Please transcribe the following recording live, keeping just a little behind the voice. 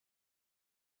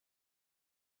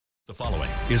The following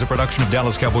is a production of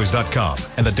DallasCowboys.com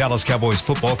and the Dallas Cowboys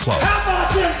Football Club. How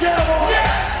about them Cowboys?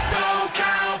 Go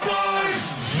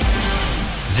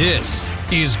Cowboys! This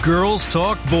is Girls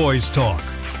Talk, Boys Talk,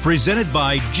 presented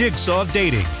by Jigsaw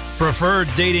Dating, preferred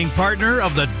dating partner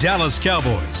of the Dallas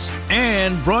Cowboys,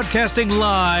 and broadcasting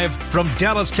live from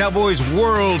Dallas Cowboys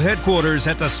World Headquarters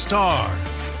at the Star.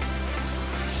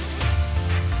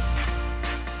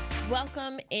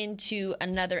 Welcome into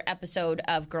another episode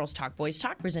of Girls Talk, Boys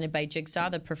Talk, presented by Jigsaw,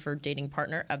 the preferred dating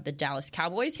partner of the Dallas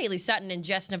Cowboys. Haley Sutton and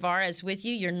Jess Navarez with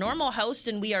you, your normal host,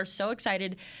 and we are so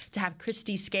excited to have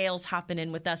Christy Scales hopping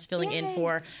in with us, filling in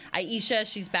for Aisha.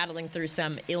 She's battling through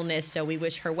some illness, so we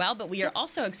wish her well, but we are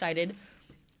also excited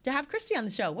to have Christy on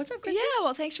the show. What's up, Christy? Yeah,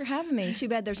 well, thanks for having me. Too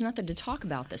bad there's nothing to talk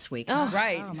about this week. Oh,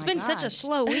 right. It's been such a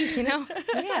slow week, you know?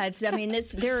 Yeah,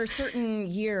 there are certain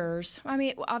years. I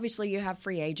mean, obviously you have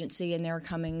free agency and there are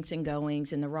comings and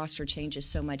goings and the roster changes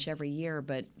so much every year,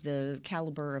 but the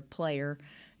caliber of player,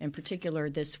 in particular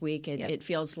this week, it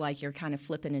feels like you're kind of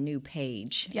flipping a new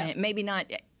page. Yep. Maybe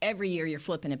not every year you're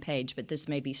flipping a page, but this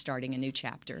may be starting a new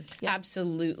chapter. Yep.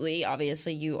 Absolutely.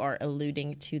 Obviously, you are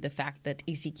alluding to the fact that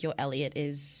Ezekiel Elliott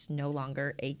is no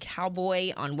longer a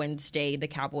Cowboy. On Wednesday, the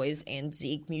Cowboys and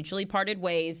Zeke mutually parted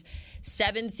ways.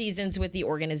 7 seasons with the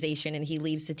organization, and he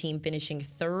leaves the team finishing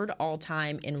third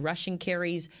all-time in rushing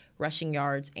carries, rushing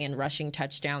yards, and rushing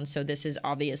touchdowns. So this is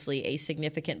obviously a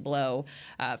significant blow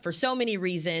for so many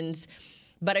reasons.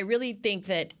 But I really think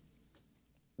that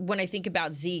when I think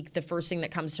about Zeke, the first thing that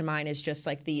comes to mind is just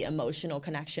like the emotional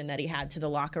connection that he had to the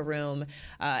locker room,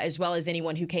 as well as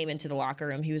anyone who came into the locker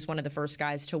room. He was one of the first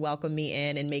guys to welcome me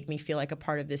in and make me feel like a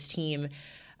part of this team.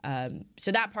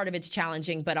 So that part of it's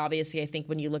challenging, but obviously I think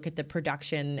when you look at the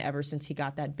production ever since he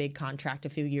got that big contract a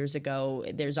few years ago,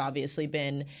 there's obviously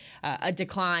been a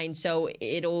decline. So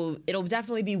it'll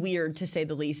definitely be weird, to say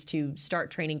the least, to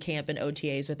start training camp and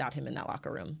OTAs without him in that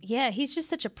locker room. Yeah, he's just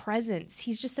such a presence.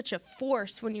 He's just such a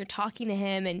force when you're talking to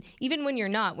him, and even when you're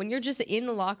not, when you're just in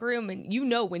the locker room and you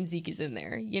know when Zeke is in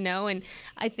there, you know? And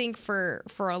I think for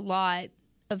a lot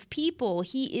of people,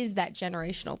 he is that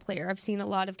generational player. I've seen a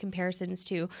lot of comparisons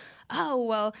to, oh,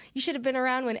 well, you should have been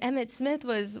around when Emmitt Smith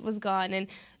was gone. And,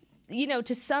 you know,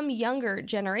 to some younger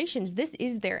generations, this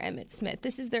is their Emmitt Smith.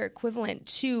 This is their equivalent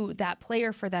to that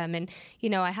player for them. And, you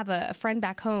know, I have a friend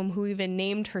back home who even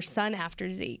named her son after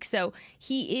Zeke. So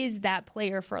he is that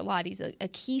player for a lot. He's a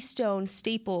keystone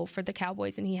staple for the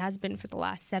Cowboys, and he has been for the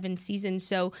last 7 seasons.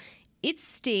 So it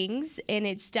stings, and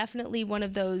it's definitely one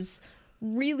of those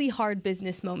really hard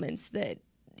business moments that,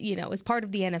 you know, is part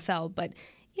of the NFL. But,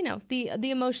 you know,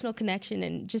 the emotional connection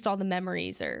and just all the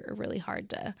memories are really hard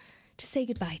to say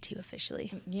goodbye to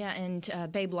officially. Yeah,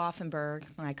 and Babe Laufenberg,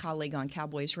 my colleague on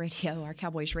Cowboys Radio, our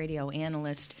Cowboys Radio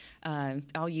analyst,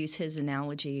 I'll use his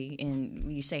analogy,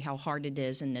 and you say how hard it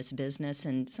is in this business,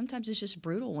 and sometimes it's just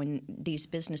brutal when these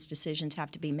business decisions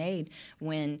have to be made,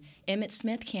 when Emmitt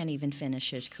Smith can't even finish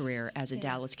his career as a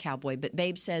Dallas Cowboy. But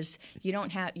Babe says you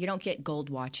don't get gold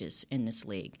watches in this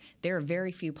league. There are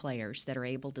very few players that are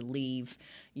able to leave,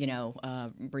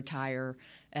 retire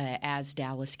as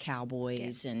Dallas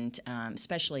Cowboys, and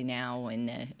especially now in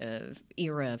the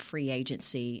era of free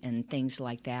agency and things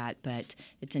like that. But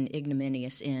it's an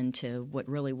ignominious end to what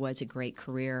really was a great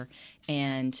career.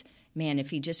 And man, if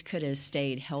he just could have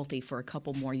stayed healthy for a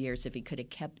couple more years, if he could have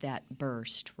kept that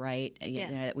burst, right,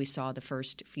 that we saw the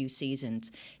first few seasons,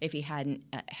 if he hadn't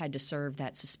had to serve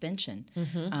that suspension,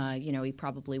 he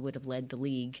probably would have led the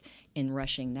league in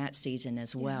rushing that season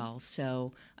as well.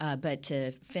 So, but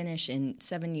to finish in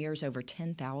 7 years over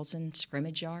 10,000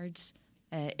 scrimmage yards,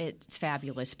 it's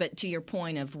fabulous. But to your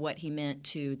point of what he meant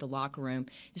to the locker room,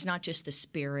 it's not just the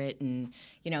spirit, and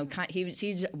he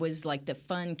was like the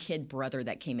fun kid brother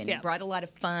that came in. He brought a lot of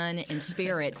fun and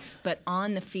spirit, but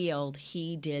on the field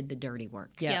he did the dirty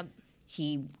work. Yep.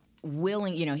 He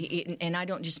willing, and I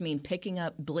don't just mean picking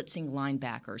up blitzing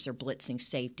linebackers or blitzing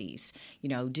safeties.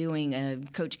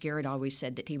 Coach Garrett always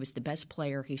said that he was the best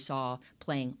player he saw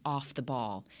playing off the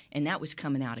ball, and that was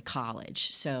coming out of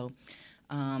college. So.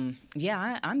 I'm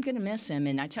going to miss him,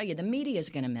 and I tell you, the media is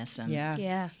going to miss him.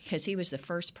 Yeah. Because he was the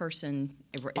first person,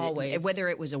 always, whether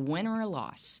it was a win or a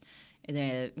loss.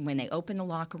 When they opened the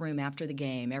locker room after the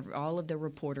game, all of the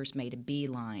reporters made a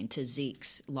beeline to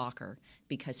Zeke's locker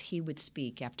because he would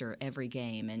speak after every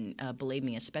game. And believe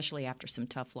me, especially after some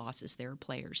tough losses, there are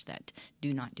players that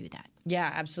do not do that.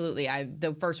 Yeah, absolutely.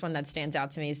 The first one that stands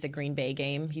out to me is the Green Bay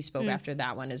game. He spoke after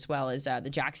that one, as well as the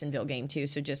Jacksonville game too.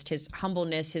 So just his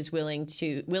humbleness, his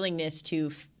willingness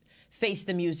to face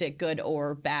the music, good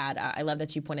or bad. I love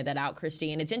that you pointed that out,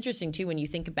 Christy. And it's interesting too when you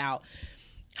think about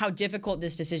how difficult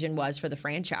this decision was for the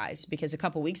franchise, because a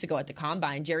couple weeks ago at the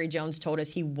Combine, Jerry Jones told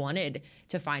us he wanted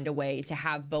to find a way to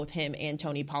have both him and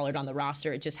Tony Pollard on the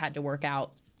roster. It just had to work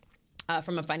out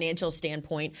from a financial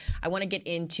standpoint. I want to get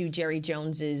into Jerry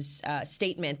Jones's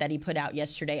statement that he put out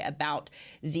yesterday about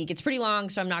Zeke. It's pretty long,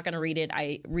 so I'm not going to read it.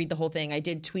 I read the whole thing. I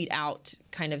did tweet out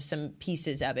kind of some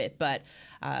pieces of it, but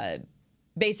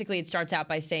basically, it starts out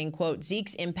by saying, quote,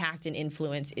 Zeke's impact and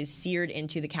influence is seared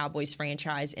into the Cowboys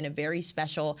franchise in a very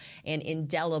special and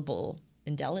indelible.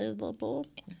 Indelible.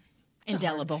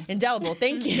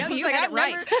 Thank you. No, you got it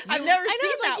right. I've never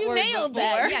seen that you word nailed before.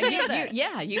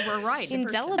 that. You were right.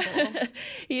 Indelible.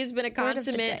 He has been a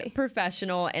consummate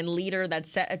professional and leader that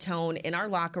set a tone in our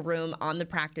locker room, on the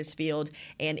practice field,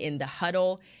 and in the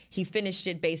huddle. He finished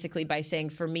it basically by saying,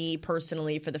 for me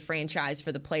personally, for the franchise,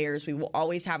 for the players, we will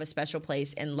always have a special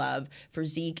place and love for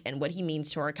Zeke and what he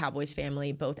means to our Cowboys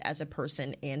family, both as a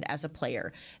person and as a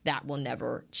player. That will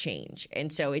never change.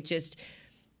 And so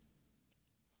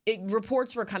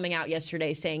reports were coming out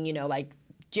yesterday saying, like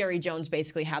Jerry Jones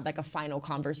basically had like a final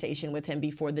conversation with him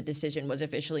before the decision was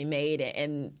officially made.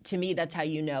 And to me, that's how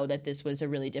you know that this was a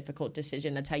really difficult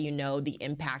decision. That's how you know the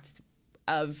impact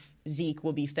of Zeke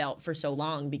will be felt for so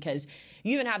long, because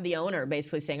you even have the owner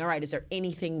basically saying, all right, is there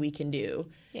anything we can do?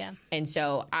 Yeah. And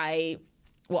so I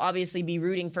will obviously be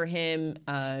rooting for him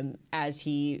as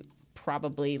he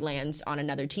probably lands on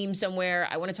another team somewhere.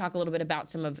 I want to talk a little bit about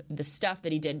some of the stuff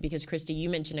that he did, because Christy, you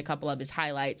mentioned a couple of his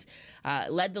highlights.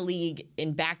 Led the league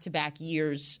in back-to-back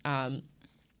years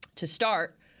to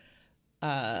start.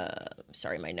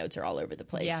 Sorry, my notes are all over the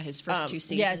place. Yeah, his first two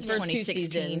seasons, his first 2016,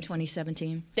 2 seasons.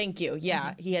 2017. Thank you.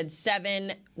 Yeah, He had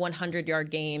 7 100-yard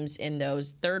games in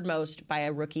those, third most by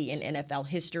a rookie in NFL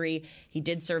history. He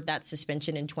did serve that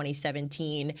suspension in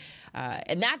 2017.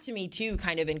 And that, to me, too,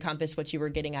 kind of encompassed what you were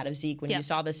getting out of Zeke when you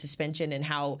saw the suspension and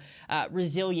how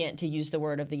resilient, to use the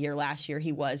word of the year last year,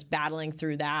 he was battling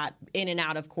through that, in and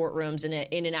out of courtrooms and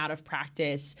in and out of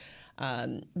practice.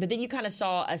 But then you kind of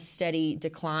saw a steady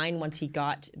decline once he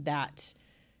got that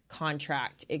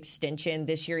contract extension.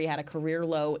 This year he had a career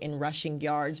low in rushing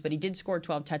yards, but he did score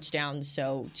 12 touchdowns.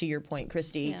 So to your point,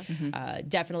 Christy,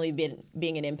 definitely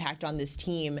being an impact on this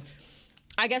team.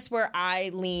 I guess where I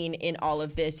lean in all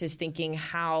of this is thinking,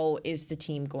 how is the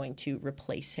team going to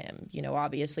replace him?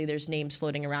 Obviously there's names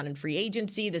floating around in free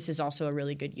agency. This is also a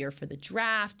really good year for the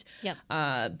draft. Yep.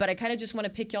 But I kind of just want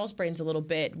to pick y'all's brains a little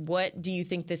bit. What do you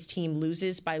think this team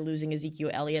loses by losing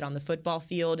Ezekiel Elliott on the football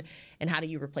field, and how do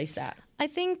you replace that? I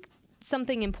think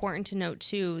something important to note,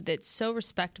 too, that's so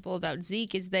respectable about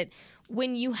Zeke is that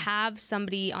when you have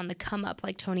somebody on the come up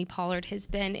like Tony Pollard has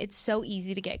been, it's so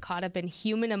easy to get caught up in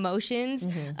human emotions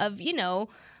of,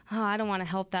 I don't want to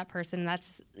help that person.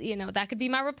 That's, that could be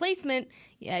my replacement.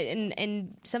 Yeah,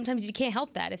 and sometimes you can't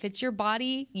help that. If it's your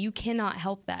body, you cannot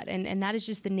help that. And that is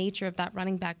just the nature of that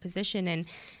running back position.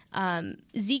 And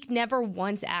Zeke never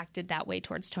once acted that way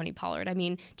towards Tony Pollard. I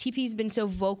mean, TP's been so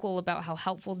vocal about how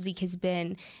helpful Zeke has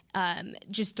been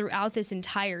just throughout this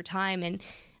entire time. And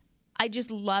I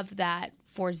just love that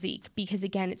for Zeke, because,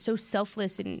 again, it's so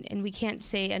selfless, and we can't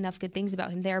say enough good things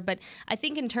about him there. But I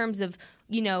think in terms of,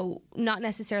 not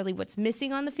necessarily what's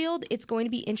missing on the field, it's going to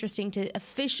be interesting to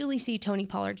officially see Tony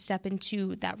Pollard step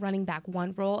into that running back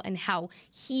one role and how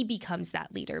he becomes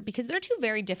that leader, because they're two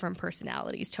very different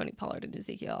personalities, Tony Pollard and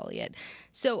Ezekiel Elliott.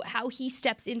 So how he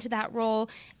steps into that role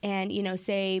and,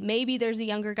 say maybe there's a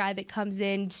younger guy that comes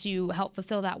in to help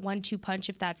fulfill that 1-2 punch,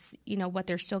 if that's, what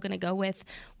they're still going to go with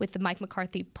the Mike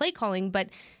McCarthy play calling. But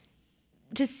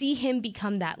to see him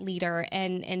become that leader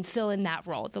and fill in that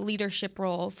role, the leadership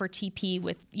role for TP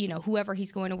with, whoever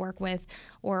he's going to work with,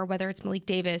 or whether it's Malik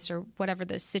Davis or whatever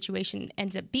the situation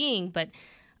ends up being. But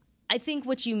I think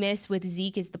what you miss with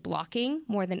Zeke is the blocking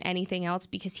more than anything else,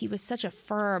 because he was such a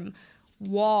firm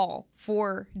wall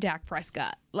for Dak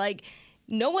Prescott. Like,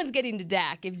 no one's getting to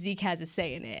Dak if Zeke has a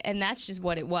say in it, and that's just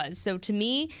what it was. So to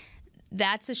me,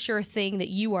 that's a sure thing that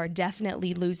you are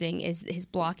definitely losing, is his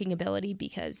blocking ability,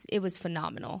 because it was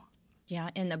phenomenal. Yeah,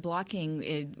 and the blocking,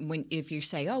 if you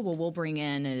say, we'll bring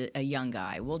in a young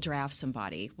guy, we'll draft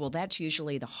somebody, well, that's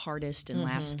usually the hardest and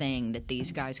last thing that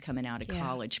these guys coming out of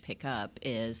college pick up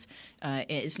is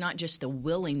it's not just the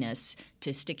willingness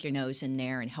to stick your nose in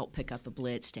there and help pick up a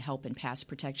blitz, to help in pass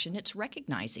protection, it's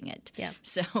recognizing it. Yeah.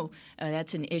 So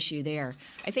that's an issue there.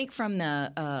 I think from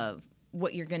the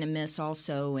what you're going to miss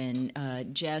also,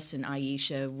 and Jess and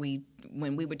Aisha,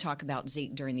 when we would talk about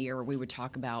Zeke during the year, we would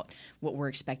talk about what we're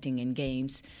expecting in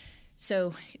games.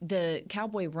 So the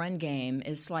Cowboy run game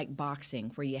is like boxing,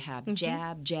 where you have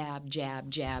jab, jab, jab,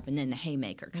 jab, and then the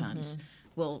haymaker comes.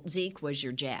 Well, Zeke was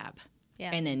your jab.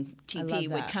 and then TP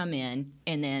would come in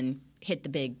and then hit the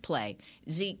big play.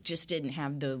 Zeke just didn't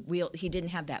have the wheel. He didn't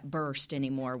have that burst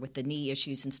anymore with the knee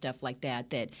issues and stuff like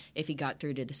that, that if he got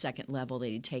through to the second level, that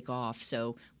he'd take off.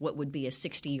 So what would be a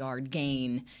 60-yard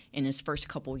gain in his first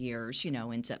couple years,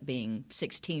 ends up being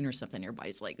 16 or something.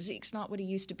 Everybody's like, Zeke's not what he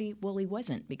used to be. Well, he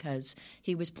wasn't, because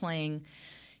he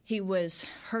was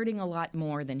hurting a lot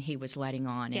more than he was letting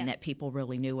on, and that people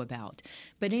really knew about.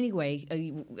 But anyway,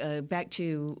 back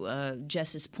to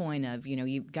Jess's point of,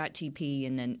 you've got TP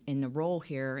in the role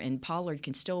here, and Pollard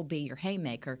can still be your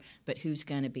haymaker, but who's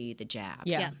going to be the jab?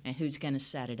 And who's going to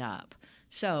set it up?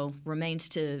 So remains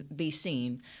to be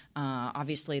seen.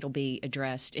 Obviously, it'll be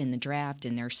addressed in the draft,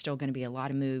 and there's still going to be a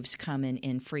lot of moves coming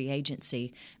in free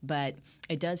agency. But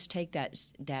it does take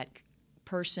that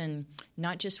person,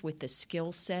 not just with the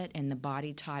skill set and the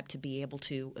body type to be able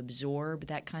to absorb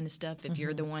that kind of stuff, if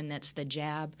you're the one that's the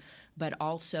jab, but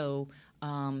also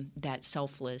that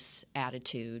selfless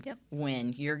attitude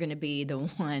when you're going to be the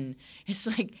one. It's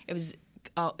like it was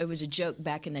a joke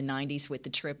back in the 90s with the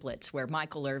triplets, where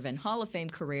Michael Irvin, Hall of Fame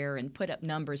career, and put up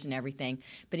numbers and everything,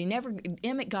 but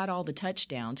Emmett got all the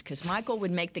touchdowns because Michael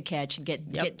would make the catch and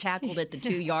get tackled at the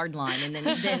 2-yard line, and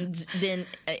then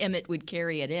Emmett would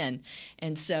carry it in.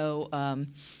 And so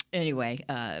anyway,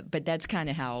 but that's kind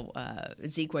of how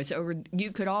Zeke was. Or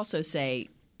you could also say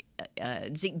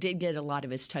Zeke did get a lot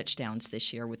of his touchdowns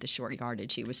this year with the short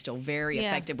yardage. He was still very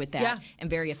effective with that, and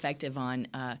very effective on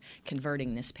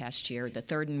converting this past year, the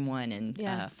 3rd and 1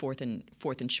 and fourth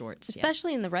and shorts,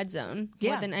 especially in the red zone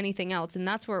more than anything else, and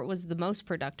that's where it was the most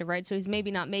productive, right? So he's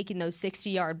maybe not making those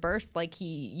 60-yard bursts like he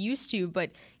used to, but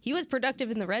he was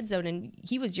productive in the red zone, and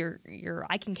he was your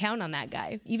I can count on that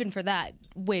guy even for that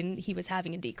when he was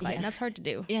having a decline. That's hard to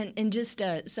do. And just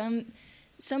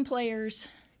some players.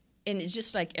 And it's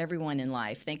just like everyone in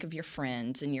life. Think of your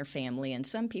friends and your family, and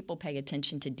some people pay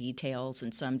attention to details,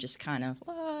 and some just kind of,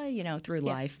 through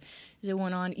life. As it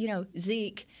went on,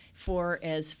 Zeke, for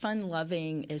as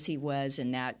fun-loving as he was,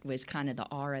 and that was kind of the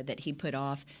aura that he put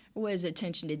off, was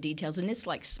attention to details, and it's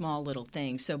like small little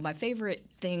things. So my favorite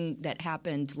thing that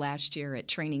happened last year at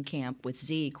training camp with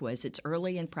Zeke was it's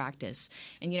early in practice,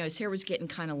 and his hair was getting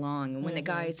kind of long, and when the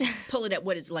guys pull it up,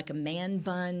 what is it, like a man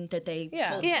bun that they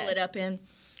pull it up in?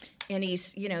 And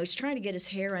he's trying to get his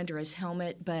hair under his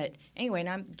helmet. But anyway, and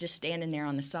I'm just standing there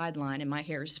on the sideline, and my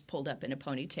hair's pulled up in a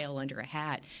ponytail under a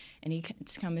hat. And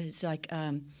he's like,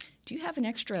 do you have an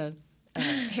extra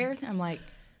hair? I'm like,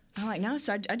 no.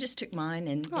 So I just took mine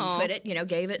and put it,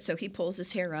 gave it. So he pulls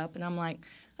his hair up, and I'm like,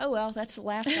 oh, well, that's the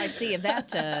last I see of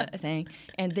that thing.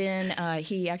 And then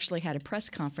he actually had a press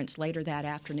conference later that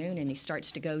afternoon, and he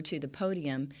starts to go to the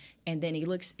podium, and then he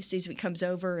sees me, comes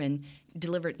over and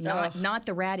delivered not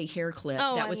the ratty hair clip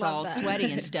that was all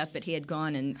sweaty and stuff, but he had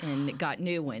gone and got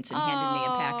new ones and handed me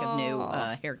a pack of new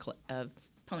hair clip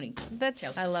pony.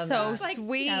 That's I love so that.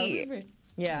 sweet.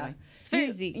 Yeah, it's very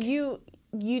Zeke.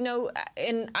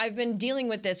 And I've been dealing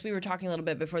with this. We were talking a little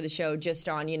bit before the show just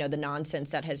on, the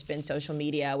nonsense that has been social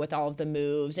media with all of the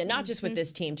moves, and not just with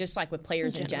this team, just like with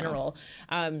players in general.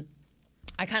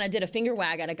 I kind of did a finger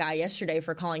wag at a guy yesterday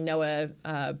for calling Noah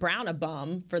Brown a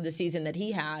bum for the season that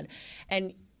he had.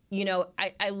 And,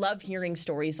 I love hearing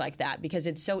stories like that, because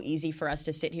it's so easy for us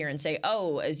to sit here and say,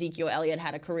 oh, Ezekiel Elliott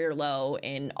had a career low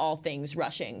in all things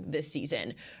rushing this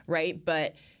season, right?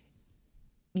 But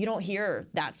you don't hear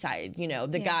that side,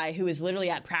 the guy who is literally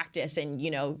at practice and,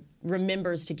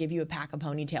 remembers to give you a pack of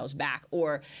ponytails back,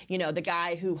 or, the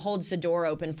guy who holds the door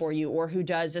open for you, or who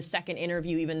does a second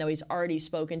interview even though he's already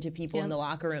spoken to people in the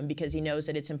locker room because he knows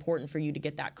that it's important for you to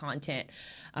get that content.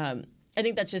 I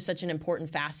think that's just such an important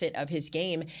facet of his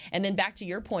game. And then back to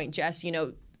your point, Jess,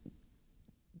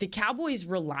 the Cowboys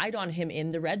relied on him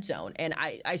in the red zone. And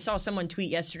I saw someone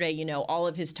tweet yesterday, all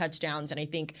of his touchdowns, and I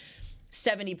think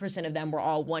 70% of them were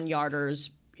all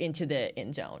 1-yarders into the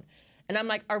end zone. And I'm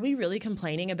like, are we really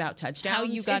complaining about touchdowns? How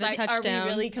you got a touchdown? Are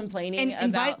we really complaining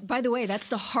and about... by the way, that's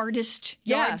the hardest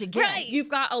yard to get. Right. You've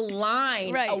got a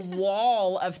line, a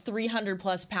wall of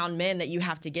 300-plus pound men that you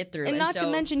have to get through. And not to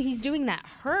mention he's doing that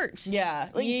hurt. Yeah.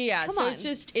 Come so on. it's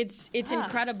just, it's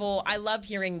incredible. I love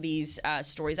hearing these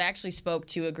stories. I actually spoke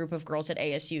to a group of girls at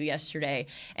ASU yesterday,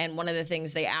 and one of the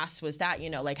things they asked was that,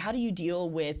 how do you deal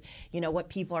with, what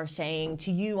people are saying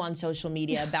to you on social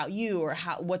media about you, or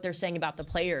what they're saying about the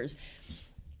players.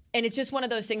 And it's just one of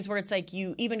those things where it's like,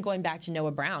 you, even going back to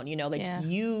Noah Brown,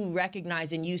 you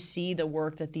recognize and you see the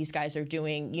work that these guys are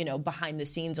doing, behind the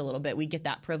scenes a little bit. We get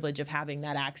that privilege of having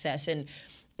that access. And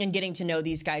and getting to know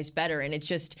these guys better. And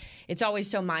it's always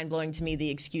so mind-blowing to me, the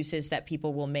excuses that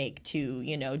people will make to,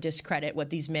 discredit what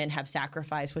these men have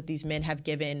sacrificed, what these men have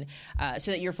given,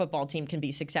 so that your football team can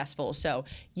be successful. So,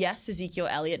 yes, Ezekiel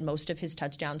Elliott, most of his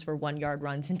touchdowns were 1-yard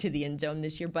runs into the end zone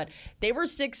this year, but they were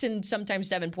 6 and sometimes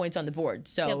 7 points on the board.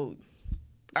 So...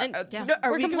 Yep.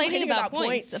 We're complaining about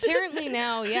points. Apparently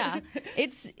now, yeah.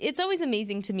 It's always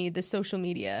amazing to me, the social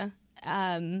media,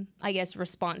 I guess,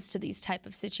 response to these type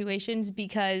of situations,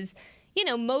 because,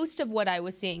 most of what I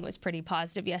was seeing was pretty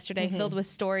positive yesterday, filled with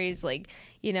stories like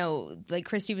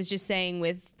Christy was just saying,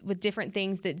 with different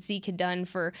things that Zeke had done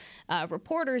for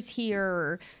reporters here,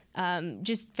 or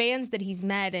just fans that he's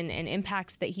met and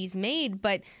impacts that he's made.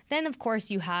 But then, of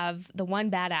course, you have the one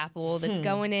bad apple that's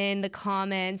going in the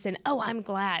comments and, oh, I'm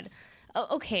glad.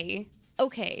 Okay.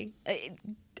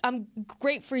 I'm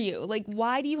great for you. Like,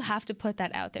 why do you have to put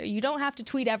that out there? You don't have to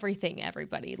tweet everything,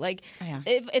 everybody. Like,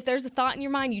 if there's a thought in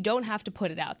your mind, you don't have to put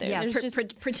it out there. Yeah,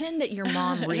 pretend that your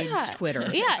mom reads Twitter.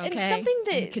 Yeah, okay? And something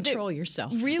that control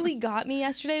yourself really got me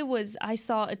yesterday was I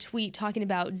saw a tweet talking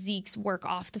about Zeke's work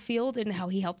off the field and how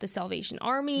he helped the Salvation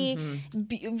Army.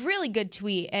 Really good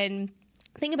tweet. And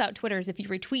the thing about Twitter is if you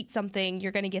retweet something,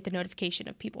 you're going to get the notification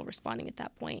of people responding at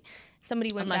that point.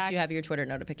 Somebody went Unless back. you have your Twitter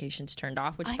notifications turned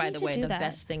off, which, by the way, the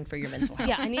best thing for your mental health.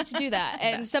 Yeah, I need to do that.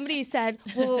 And somebody said,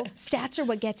 well, stats are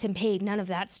what gets him paid, none of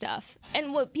that stuff.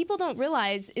 And what people don't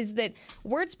realize is that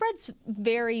word spreads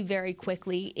very, very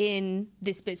quickly in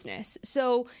this business.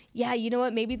 So, yeah, you know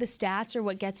what? Maybe the stats are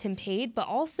what gets him paid, but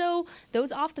also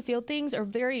those off-the-field things are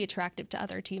very attractive to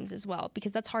other teams as well,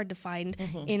 because that's hard to find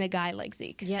in a guy like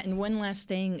Zeke. Yeah, and one last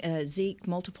thing, Zeke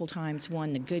multiple times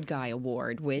won the Good Guy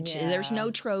Award, which there's no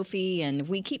trophy. And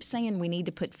we keep saying we need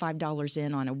to put $5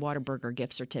 in on a Whataburger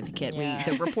gift certificate.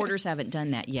 The reporters haven't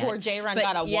done that yet. Poor J-Run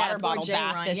got a water bottle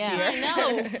bath this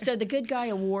year. So the Good Guy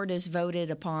Award is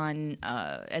voted upon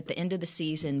at the end of the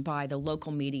season by the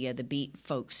local media, the beat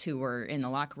folks who are in the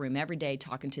locker room every day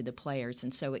talking to the players.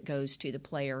 And so it goes to the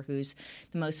player who's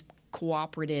the most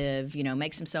cooperative,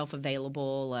 makes himself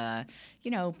available,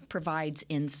 provides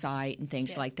insight and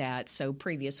things like that. So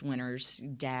previous winners,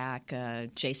 Dak,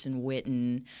 Jason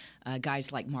Witten,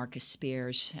 guys like Marcus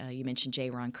Spears. You mentioned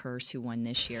J-Ron Kearse, who won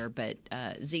this year, but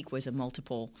Zeke was a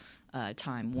multiple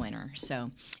time winner.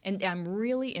 So, and I'm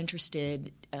really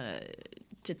interested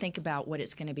to think about what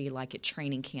it's going to be like at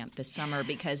training camp this summer,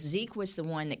 because Zeke was the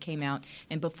one that came out,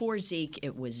 and before Zeke,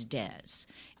 it was Dez.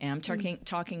 And I'm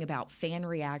talking about fan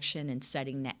reaction and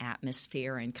setting the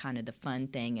atmosphere and kind of the fun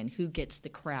thing and who gets the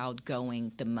crowd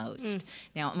going the most.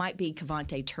 Now, it might be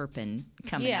Kevontae Turpin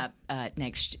coming up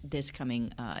this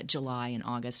coming July and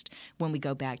August when we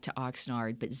go back to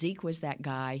Oxnard. But Zeke was that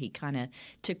guy. He kind of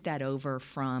took that over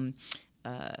from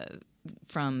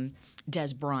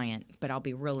Des Bryant, but I'll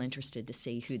be real interested to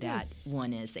see who that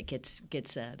one is that gets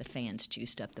the fans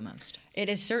juiced up the most. It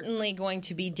is certainly going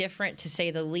to be different, to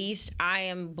say the least. I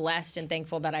am blessed and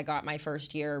thankful that I got my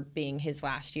first year being his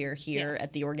last year here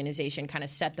at the organization, kind of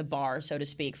set the bar, so to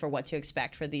speak, for what to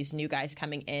expect for these new guys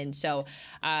coming in. So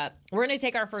we're going to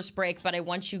take our first break, but I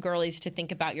want you girlies to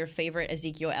think about your favorite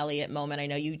Ezekiel Elliott moment. I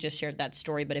know you just shared that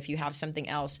story, but if you have something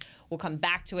else, we'll come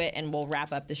back to it and we'll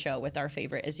wrap up the show with our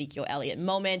favorite Ezekiel Elliott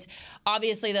moment.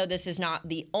 Obviously, though, this is not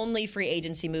the only free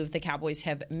agency move the Cowboys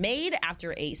have made.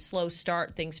 After a slow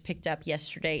start, things picked up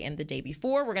yesterday and the day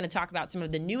before. We're going to talk about some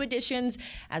of the new additions,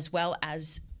 as well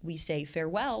as we say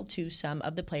farewell to some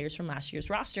of the players from last year's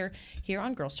roster here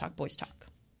on Girls Talk, Boys Talk.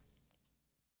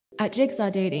 At Jigsaw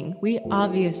Dating, we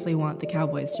obviously want the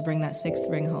Cowboys to bring that 6th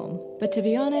ring home. But to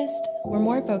be honest, we're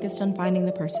more focused on finding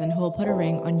the person who will put a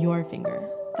ring on your finger.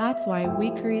 That's why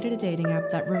we created a dating app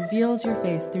that reveals your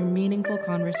face through meaningful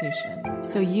conversation,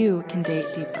 so you can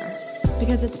date deeper.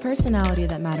 Because it's personality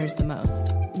that matters the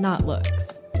most, not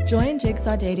looks. Join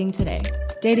Jigsaw Dating today,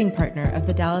 dating partner of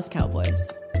the Dallas Cowboys.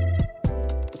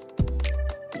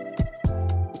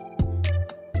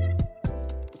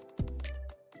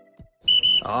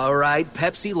 All right,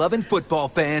 Pepsi-loving football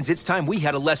fans, it's time we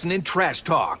had a lesson in trash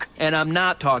talk. And I'm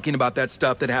not talking about that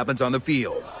stuff that happens on the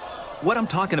field. What I'm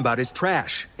talking about is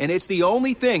trash, and it's the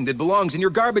only thing that belongs in your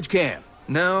garbage can.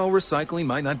 No, recycling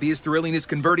might not be as thrilling as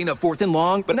converting a 4th and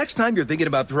long, but next time you're thinking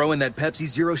about throwing that Pepsi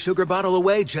Zero Sugar bottle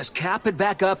away, just cap it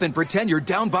back up and pretend you're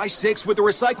down by 6 with the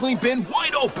recycling bin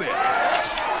wide open.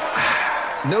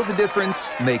 Know the difference?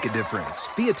 Make a difference.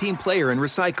 Be a team player and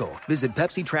recycle. Visit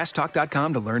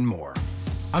PepsiTrashTalk.com to learn more.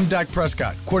 I'm Dak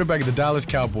Prescott, quarterback of the Dallas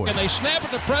Cowboys. And they snap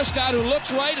it to Prescott, who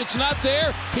looks right. It's not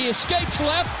there. He escapes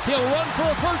left. He'll run for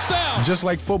a first down. Just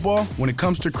like football, when it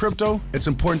comes to crypto, it's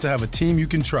important to have a team you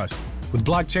can trust. With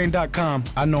blockchain.com,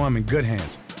 I know I'm in good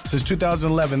hands. Since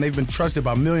 2011, they've been trusted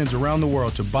by millions around the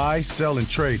world to buy, sell, and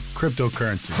trade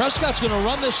cryptocurrency. Prescott's going to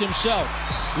run this himself.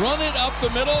 Run it up the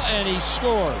middle, and he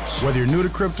scores. Whether you're new to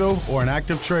crypto or an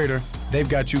active trader, they've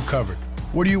got you covered.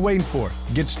 What are you waiting for?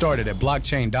 Get started at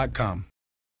blockchain.com.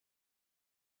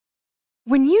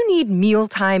 When you need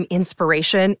mealtime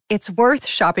inspiration, it's worth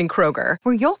shopping Kroger,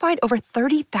 where you'll find over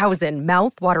 30,000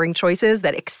 mouth-watering choices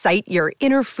that excite your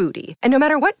inner foodie. And no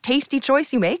matter what tasty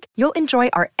choice you make, you'll enjoy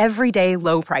our everyday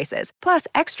low prices, plus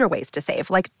extra ways to save,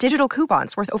 like digital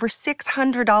coupons worth over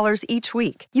 $600 each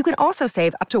week. You can also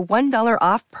save up to $1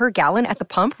 off per gallon at the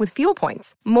pump with fuel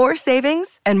points. More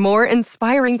savings and more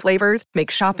inspiring flavors make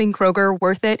shopping Kroger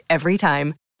worth it every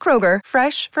time. Kroger,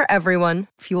 fresh for everyone.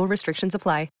 Fuel restrictions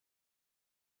apply.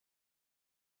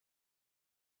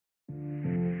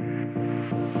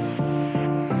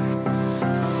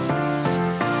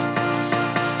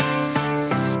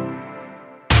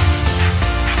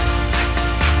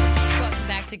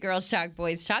 To Girls Talk,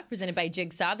 Boys Talk, presented by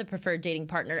Jigsaw, the preferred dating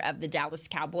partner of the Dallas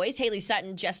Cowboys. Haley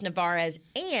Sutton, Jess Navarez,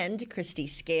 and Christy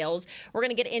Scales. We're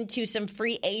going to get into some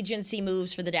free agency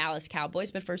moves for the Dallas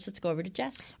Cowboys, but first let's go over to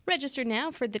Jess. Register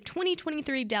now for the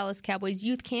 2023 Dallas Cowboys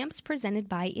Youth Camps presented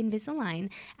by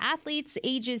Invisalign. Athletes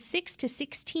ages 6 to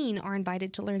 16 are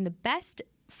invited to learn the best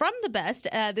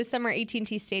this summer at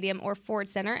AT&T Stadium or Ford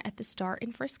Center at the Star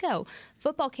in Frisco.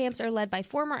 Football camps are led by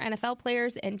former NFL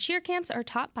players, and cheer camps are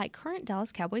taught by current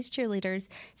Dallas Cowboys cheerleaders.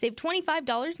 Save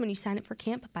 $25 when you sign up for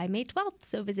camp by May 12th,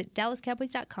 so visit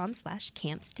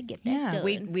dallascowboys.com/camps to get that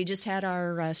done. We just had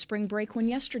our spring break one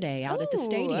yesterday out at the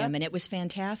stadium, and it was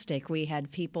fantastic. We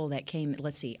had people that came,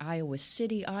 Iowa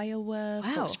City, Iowa,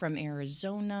 folks from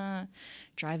Arizona,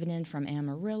 driving in from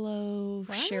Amarillo,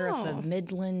 Sheriff of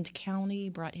Midland County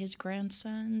brought his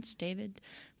grandsons. David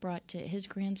brought his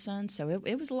grandson. So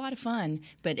it was a lot of fun.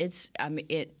 But this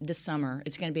summer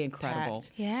it's going to be incredible.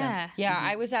 Yeah. So, Yeah,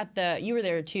 I was at you were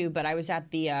there too, but I was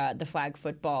at the flag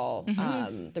football,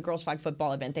 the girls flag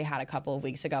football event they had a couple of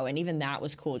weeks ago, and even that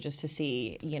was cool just to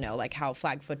see, like how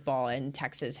flag football in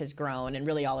Texas has grown and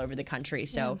really all over the country.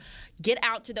 So get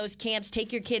out to those camps,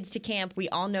 take your kids to camp. We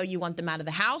all know you want them out of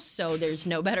the house, so there's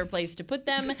no better place to put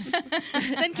them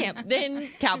than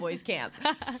Cowboys camp.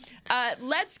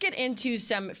 Let's get into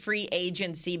some free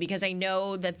agency, because I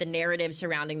know that the narrative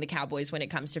surrounding the Cowboys when it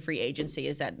comes to free agency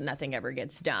is that nothing ever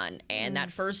gets done. And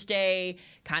that first day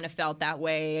kind of felt that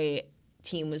way.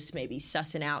 Team was maybe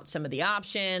sussing out some of the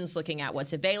options, looking at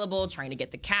what's available, trying to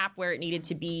get the cap where it needed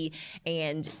to be.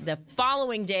 And the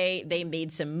following day, they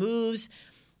made some moves.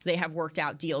 They have worked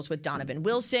out deals with Donovan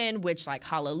Wilson, which,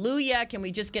 hallelujah. Can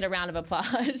we just get a round of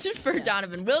applause for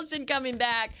Donovan Wilson coming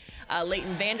back?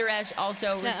 Leighton Vander Esch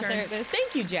also returns.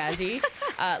 Thank you, Jazzy.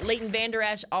 Leighton Vander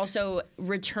Esch also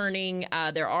returning.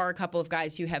 There are a couple of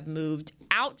guys who have moved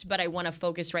out, but I want to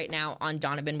focus right now on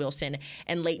Donovan Wilson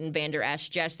and Leighton Vander Esch.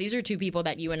 Jess, these are two people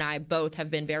that you and I both have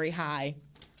been very high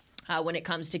when it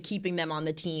comes to keeping them on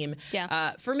the team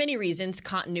for many reasons.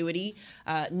 Continuity,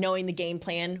 knowing the game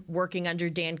plan, working under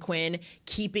Dan Quinn,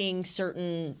 keeping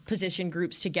certain position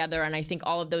groups together, and I think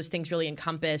all of those things really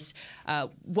encompass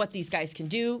what these guys can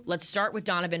do. Let's start with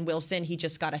Donovan Wilson. He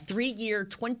just got a 3-year,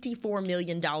 $24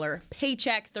 million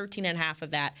paycheck, 13.5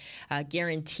 of that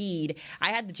guaranteed.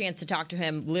 I had the chance to talk to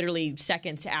him literally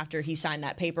seconds after he signed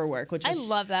that paperwork, which was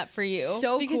I love that for you.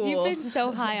 So because cool. you've been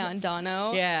so high on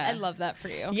Dono. Yeah. I love that for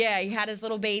you. Yeah, he had his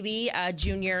little baby,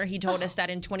 Junior. He told us that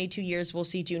in 22 years we'll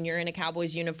see Junior in a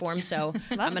Cowboys uniform, so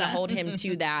I'm going to hold him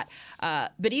to that.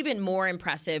 But even more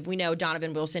impressive, we know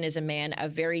Donovan Wilson is a man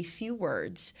of very few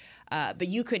words. But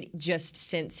you could just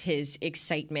sense his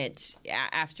excitement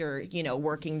after,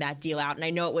 working that deal out. And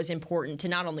I know it was important to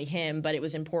not only him, but it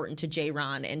was important to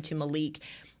J-Ron and to Malik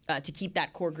to keep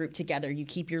that core group together. You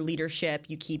keep your leadership,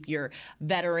 you keep your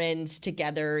veterans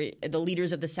together, the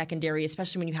leaders of the secondary,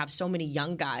 especially when you have so many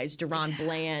young guys, Deron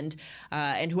Bland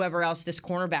and whoever else. This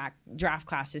cornerback draft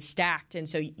class is stacked. And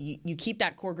so you keep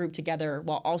that core group together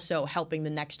while also helping the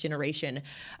next generation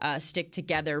stick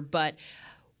together. But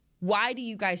why do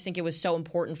you guys think it was so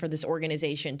important for this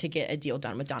organization to get a deal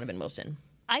done with Donovan Wilson?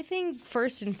 I think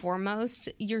first and foremost,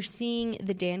 you're seeing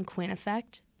the Dan Quinn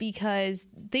effect, because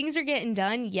things are getting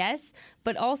done, yes,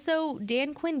 but also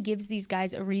Dan Quinn gives these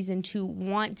guys a reason to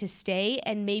want to stay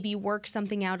and maybe work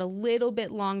something out a little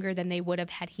bit longer than they would have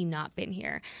had he not been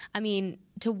here. I mean,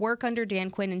 to work under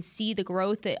Dan Quinn and see the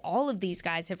growth that all of these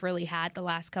guys have really had the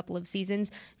last couple of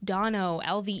seasons, Dono,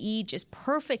 LVE, just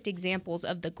perfect examples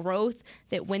of the growth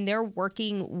that when they're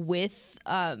working with,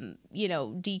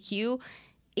 DQ,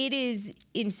 it is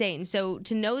insane. So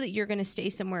to know that you're going to stay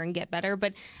somewhere and get better,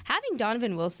 but having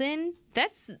Donovan Wilson,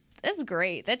 that's That's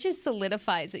great. That just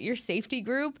solidifies that your safety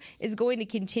group is going to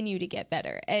continue to get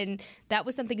better. And that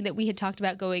was something that we had talked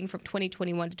about going from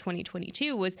 2021 to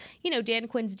 2022 was, Dan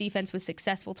Quinn's defense was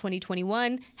successful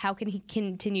 2021. How can he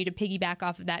continue to piggyback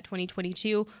off of that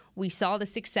 2022? We saw the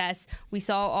success. We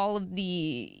saw all of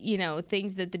the,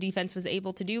 things that the defense was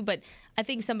able to do. But I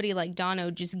think somebody like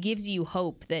Dono just gives you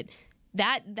hope that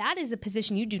is a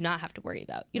position you do not have to worry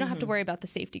about. You don't have to worry about the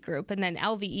safety group. And then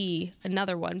LVE,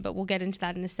 another one, but we'll get into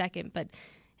that in a second. But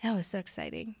that was so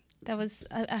exciting.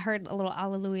 I heard a little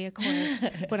Alleluia chorus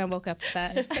when I woke up to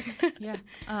that. Yeah.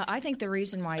 I think the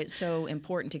reason why it's so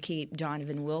important to keep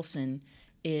Donovan Wilson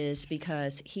is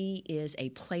because he is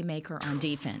a playmaker on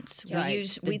defense. Right.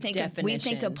 We think of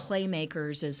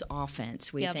playmakers as offense.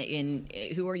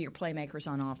 Who are your playmakers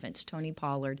on offense? Tony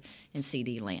Pollard and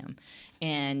CeeDee Lamb.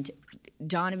 And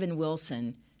Donovan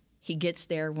Wilson, he gets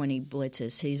there when he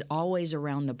blitzes. He's always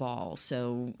around the ball.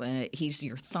 So he's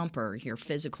your thumper, your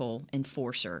physical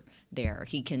enforcer there.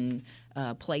 He can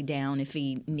play down if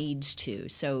he needs to.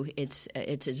 So it's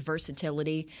his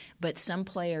versatility. But some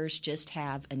players just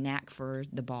have a knack for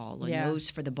the ball, a nose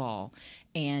for the ball,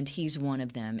 and he's one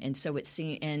of them. And so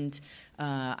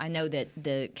I know that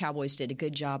the Cowboys did a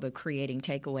good job of creating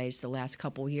takeaways the last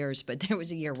couple years, but there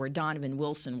was a year where Donovan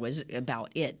Wilson was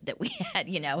about it that we had.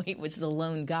 He was the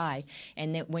lone guy,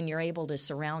 and that when you're able to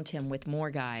surround him with more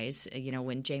guys,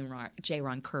 when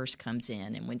Jaron Kearse comes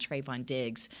in and when Trayvon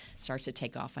Diggs starts to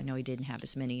take off. I know he didn't have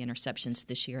as many interceptions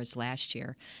this year as last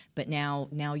year, but now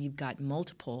you've got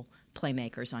multiple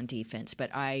playmakers on defense.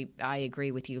 But I agree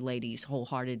with you ladies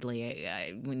wholeheartedly.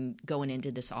 When going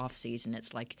into this offseason,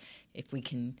 it's like we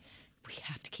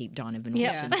have to keep Donovan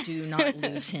Wilson. Do not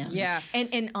lose him.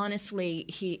 And honestly,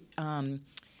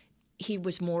 he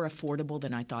was more affordable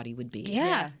than I thought he would be.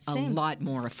 A lot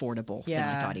more affordable than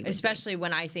I thought he would Especially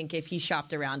when I think if he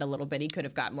shopped around a little bit, he could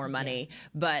have got more money.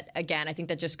 But again, I think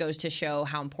that just goes to show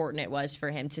how important it was for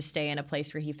him to stay in a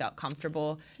place where he felt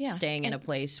comfortable, staying in a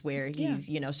place where he's,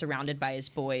 surrounded by his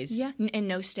boys. Yeah, and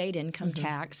no state income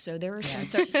tax. So there are some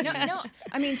no,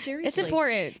 I mean, seriously. It's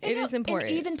important. It is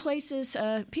important. And even places,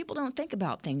 people don't think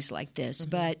about things like this,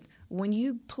 but when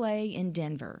you play in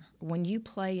Denver, when you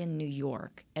play in New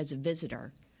York as a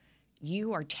visitor,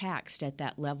 you are taxed at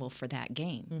that level for that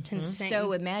game. It's insane.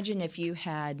 So imagine if you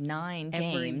had 9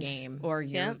 games or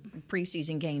your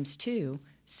preseason games too.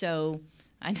 So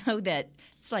I know that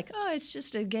it's like, it's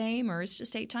just a game or it's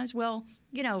just 8 times. Well,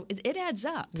 it adds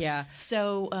up. Yeah.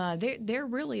 So there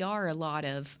really are a lot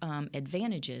of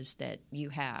advantages that you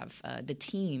have. The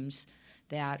teams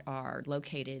that are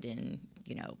located in,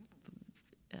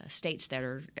 states that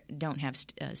don't have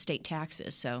state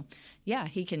taxes. So,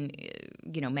 he can,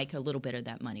 make a little bit of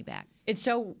that money back. It's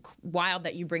so wild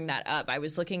that you bring that up. I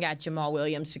was looking at Jamal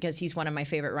Williams because he's one of my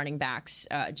favorite running backs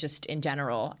just in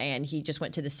general, and he just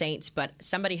went to the Saints. But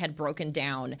somebody had broken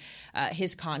down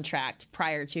his contract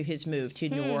prior to his move to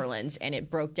New Orleans, and it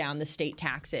broke down the state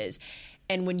taxes.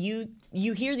 And when you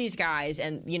hear these guys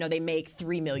and, they make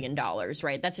 $3 million,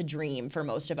 right? That's a dream for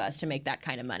most of us to make that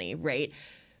kind of money, right?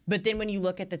 But then when you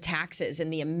look at the taxes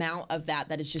and the amount of that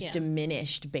is just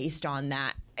diminished based on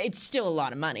that, it's still a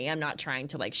lot of money. I'm not trying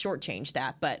to shortchange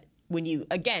that. But when you,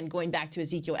 again, going back to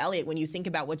Ezekiel Elliott, when you think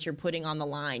about what you're putting on the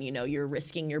line, you're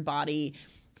risking your body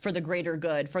for the greater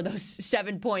good, for those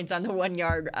 7 points on the 1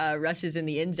 yard rushes in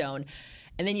the end zone.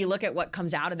 And then you look at what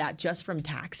comes out of that just from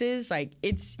taxes,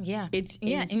 it's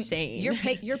insane.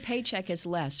 Your paycheck is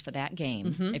less for that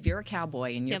game. If you're a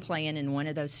Cowboy and you're playing in one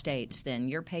of those states, then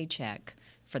your paycheck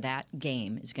for that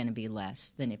game is going to be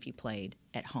less than if you played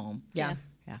at home. Yeah.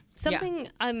 Something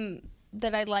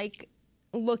that I like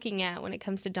looking at when it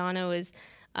comes to Dono is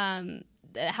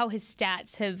how his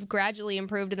stats have gradually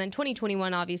improved. And then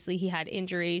 2021, obviously, he had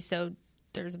injury, so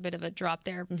there's a bit of a drop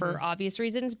there for obvious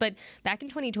reasons. But back in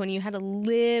 2020, you had a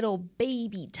little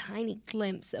baby tiny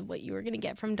glimpse of what you were going to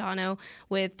get from Dono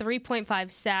with 3.5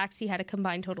 sacks. He had a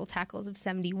combined total tackles of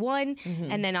 71.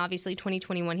 And then obviously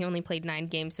 2021, he only played 9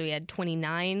 games, so he had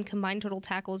 29 combined total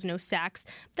tackles, no sacks.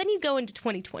 Then you go into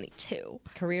 2022.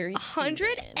 Career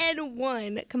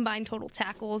 101 combined total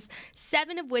tackles,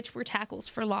 7 of which were tackles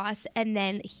for loss. And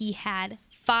then he had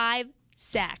 5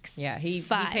 sacks. Yeah, he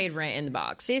paid rent in the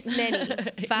box. This many.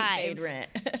 5. He paid rent.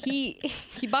 he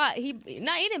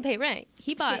didn't pay rent.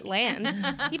 He bought land.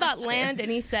 He bought land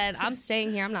and he said, I'm staying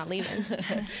here. I'm not leaving.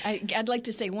 I'd like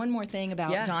to say one more thing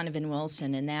about Donovan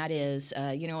Wilson, and that is,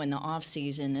 in the off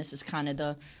season, this is kind of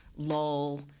the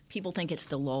lull. People think it's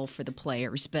the lull for the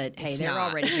players, but hey, they're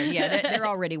already here. Yeah, they're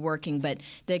already working. But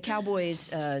the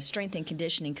Cowboys' strength and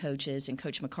conditioning coaches and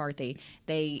Coach McCarthy,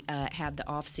 they have the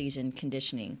off-season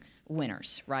conditioning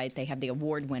winners, right? They have the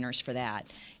award winners for that.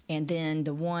 And then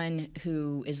the one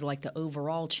who is like the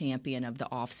overall champion of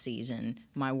the off season,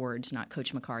 my words, not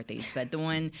Coach McCarthy's, but the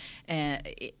one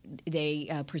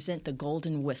they present the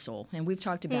Golden Whistle. And we've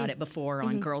talked about it before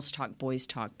on Girls Talk, Boys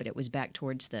Talk, but it was back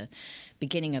towards the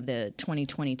beginning of the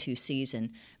 2022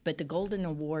 season. But the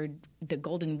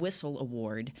Golden Whistle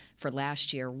Award for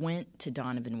last year went to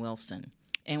Donovan Wilson.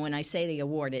 And when I say the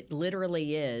award, it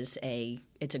literally is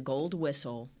it's a gold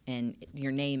whistle, and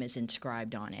your name is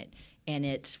inscribed on it. And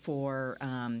it's for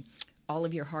all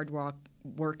of your hard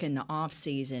work in the off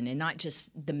season, and not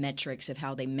just the metrics of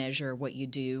how they measure what you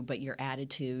do, but your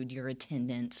attitude, your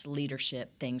attendance,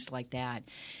 leadership, things like that.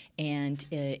 And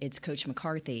it's Coach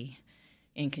McCarthy,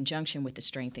 in conjunction with the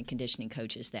strength and conditioning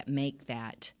coaches, that make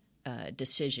that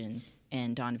decision.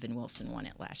 And Donovan Wilson won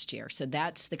it last year. So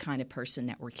that's the kind of person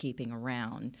that we're keeping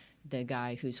around, the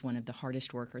guy who's one of the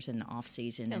hardest workers in the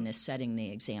offseason and is setting the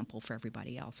example for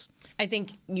everybody else. I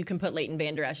think you can put Leighton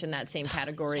Vander Esch in that same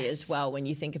category as well when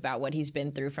you think about what he's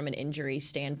been through from an injury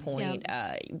standpoint.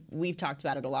 We've talked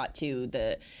about it a lot, too.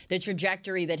 The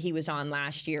trajectory that he was on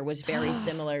last year was very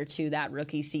similar to that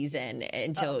rookie season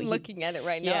until he looking at it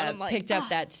right now, I'm like, picked up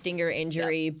that stinger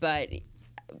injury. But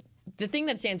the thing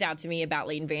that stands out to me about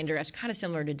Leighton Vander Esch, kind of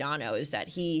similar to Dono, is that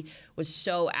he was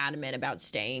so adamant about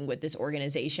staying with this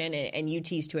organization. And you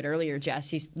teased to it earlier, Jess.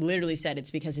 He literally said it's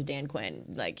because of Dan Quinn.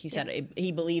 Like he said,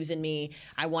 he believes in me.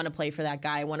 I want to play for that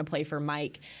guy. I want to play for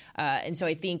Mike. And so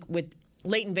I think with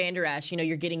Leighton Vander Esch,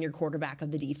 you're getting your quarterback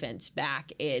of the defense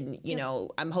back. And,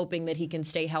 I'm hoping that he can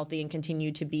stay healthy and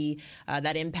continue to be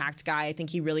that impact guy. I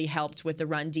think he really helped with the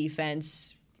run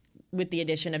defense, with the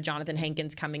addition of Jonathan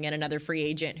Hankins coming in, another free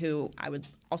agent who I would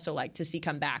also like to see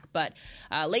come back. But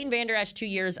Leighton Vander Esch, 2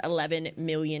 years, $11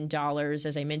 million.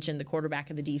 As I mentioned, the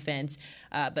quarterback of the defense.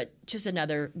 But just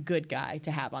another good guy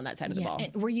to have on that side of the ball.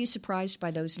 And were you surprised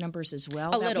by those numbers as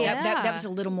well? A little. That was a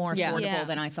little more affordable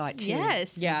than I thought, too.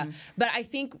 Yes. Yeah. But I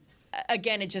think,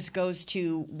 again, it just goes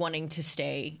to wanting to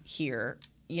stay here,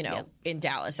 in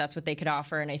Dallas. That's what they could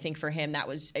offer. And I think for him,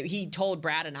 he told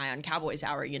Brad and I on Cowboys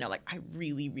Hour, I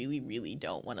really, really, really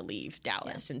don't want to leave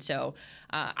Dallas. And so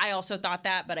I also thought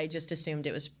that, but I just assumed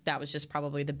that was just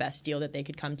probably the best deal that they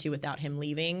could come to without him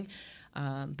leaving.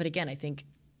 But again, I think,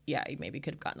 he maybe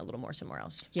could have gotten a little more somewhere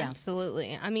else. Yeah,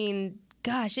 absolutely. I mean,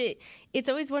 gosh, it's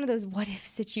always one of those what-if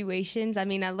situations. I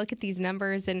mean, I look at these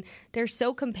numbers, and they're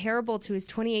so comparable to his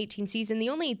 2018 season. The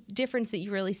only difference that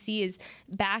you really see is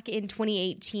back in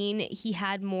 2018, he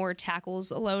had more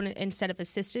tackles alone instead of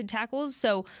assisted tackles.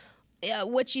 So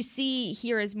what you see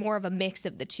here is more of a mix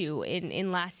of the two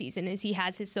in last season, is he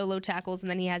has his solo tackles and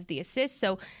then he has the assists.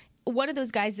 So one of those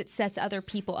guys that sets other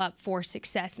people up for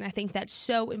success, and I think that's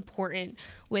so important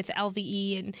with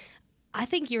LVE. And I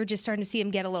think you're just starting to see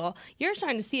him you're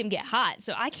starting to see him get hot.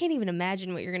 So I can't even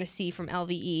imagine what you're going to see from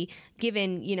LVE,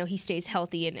 given, he stays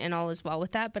healthy and all is well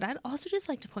with that. But I'd also just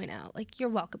like to point out, you're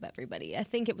welcome, everybody. I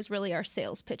think it was really our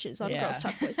sales pitches on Girls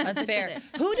Talk Boys Talk. That's fair.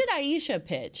 Who did Aisha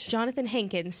pitch? Jonathan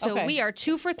Hankins. So we are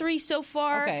 2 for 3 so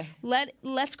far. Okay.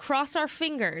 Let's cross our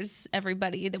fingers,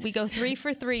 everybody, that we go 3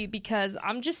 for 3, because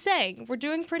I'm just saying, we're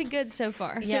doing pretty good so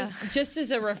far. Yeah. So just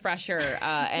as a refresher,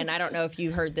 and I don't know if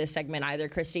you heard this segment either,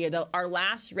 Christy, our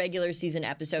last regular season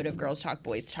episode of Girls Talk,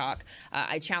 Boys Talk,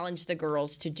 I challenged the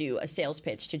girls to do a sales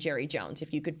pitch to Jerry Jones.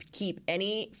 If you could keep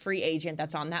any free agent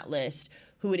that's on that list,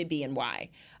 who would it be and why?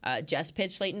 Jess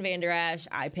pitched Leighton Vander Esch.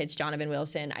 I pitched Donovan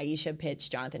Wilson. Aisha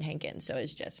pitched Jonathan Hankins. So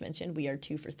as Jess mentioned, we are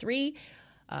 2 for 3.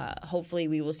 Hopefully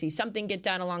we will see something get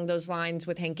done along those lines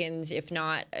with Hankins. If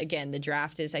not, again, the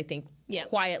draft is, I think,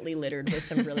 quietly littered with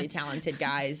some really talented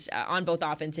guys on both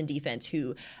offense and defense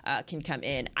who can come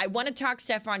in. I want to talk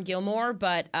Stephon Gilmore,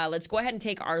 but let's go ahead and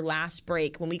take our last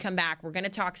break. When we come back, we're going to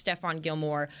talk Stephon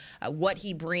Gilmore, what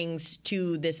he brings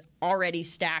to this already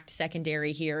stacked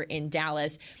secondary here in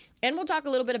Dallas. And we'll talk a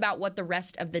little bit about what the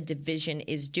rest of the division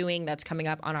is doing. That's coming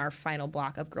up on our final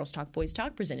block of Girls Talk, Boys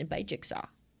Talk, presented by Jigsaw.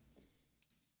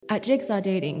 At Jigsaw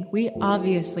Dating, we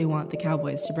obviously want the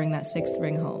Cowboys to bring that 6th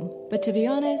ring home. But to be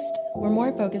honest, we're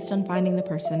more focused on finding the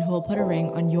person who will put a ring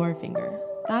on your finger.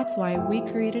 That's why we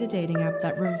created a dating app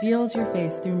that reveals your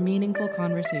face through meaningful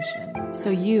conversation, so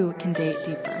you can date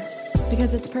deeper.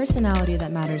 Because it's personality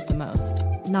that matters the most,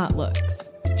 not looks.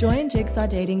 Join Jigsaw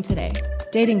Dating today,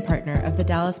 dating partner of the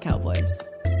Dallas Cowboys.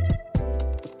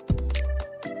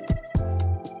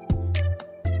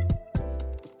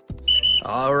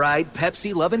 All right,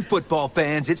 Pepsi-loving football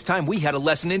fans, it's time we had a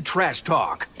lesson in trash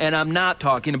talk. And I'm not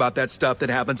talking about that stuff that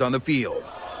happens on the field.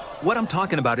 What I'm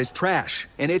talking about is trash,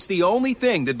 and it's the only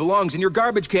thing that belongs in your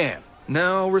garbage can.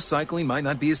 No, recycling might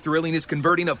not be as thrilling as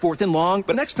converting a 4th and long,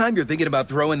 but next time you're thinking about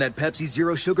throwing that Pepsi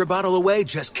Zero Sugar bottle away,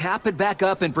 just cap it back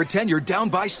up and pretend you're down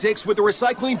by 6 with the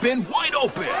recycling bin wide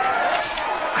open.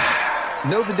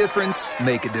 Know the difference?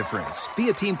 Make a difference. Be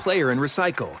a team player and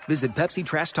recycle. Visit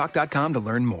PepsiTrashTalk.com to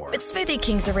learn more. With Smoothie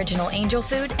King's original Angel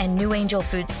Food and new Angel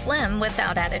Food Slim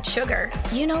without added sugar,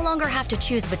 you no longer have to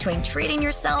choose between treating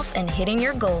yourself and hitting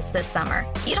your goals this summer.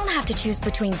 You don't have to choose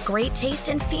between great taste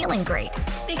and feeling great.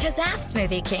 Because at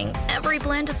Smoothie King, every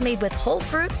blend is made with whole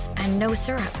fruits and no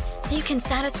syrups, so you can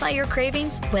satisfy your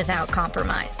cravings without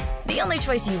compromise. The only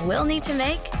choice you will need to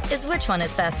make is which one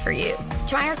is best for you.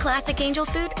 Try our classic Angel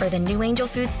Food or the new Angel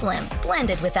Food Slim,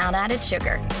 blended without added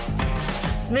sugar.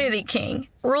 Smoothie King,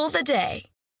 rule the day.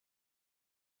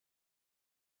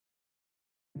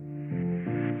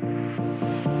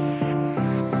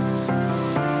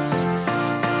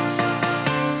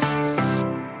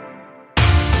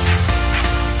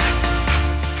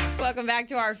 Welcome back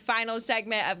to our final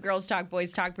segment of Girls Talk,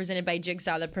 Boys Talk, presented by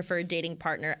Jigsaw, the preferred dating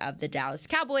partner of the Dallas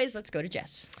Cowboys. Let's go to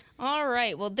Jess. All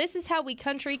right. Well, this is how we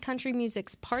country. Country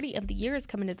music's Party of the Year is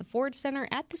coming to the Ford Center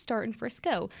at the Start in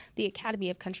Frisco. The Academy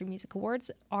of Country Music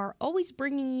Awards are always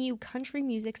bringing you country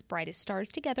music's brightest stars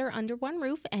together under one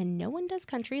roof, and no one does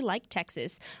country like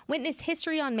Texas. Witness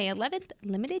history on May 11th.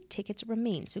 Limited tickets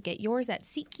remain, so get yours at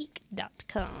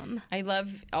SeatGeek.com. I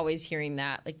love always hearing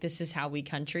that. Like, this is how we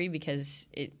country, because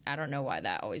I don't know why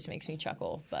that always makes me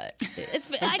chuckle, but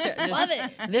I just love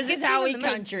it. This is how we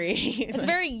country. It's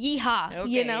very yeehaw, okay.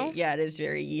 You know? Yeah, it is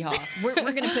very yeehaw. We're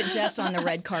going to put Jess on the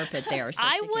red carpet there. So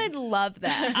I would love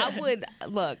that.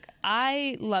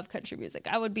 I love country music.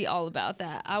 I would be all about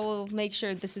that. I will make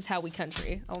sure this is how we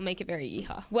country. I will make it very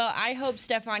yeehaw. Well, I hope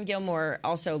Stephon Gilmore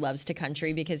also loves to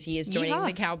country, because he is joining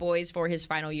the Cowboys for his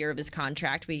final year of his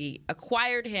contract. We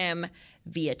acquired him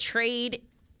via trade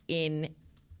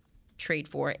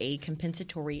for a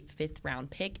compensatory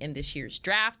 5th-round pick in this year's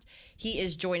draft. He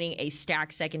is joining a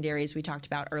stacked secondary, as we talked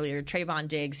about earlier. Trayvon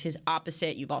Diggs, his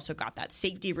opposite. You've also got that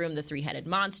safety room, the 3-headed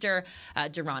monster.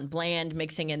 Deron Bland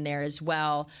mixing in there as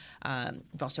well.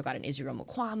 You've also got an Israel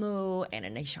Mukuamu and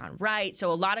a Nashawn Wright.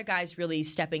 So a lot of guys really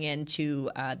stepping into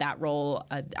that role.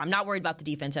 I'm not worried about the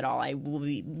defense at all. I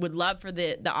would love for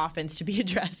the offense to be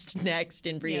addressed next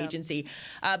in free agency.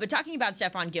 But talking about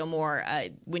Stephon Gilmore,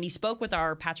 when he spoke with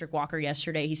our Patrick Walker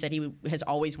yesterday, he said he has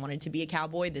always wanted to be a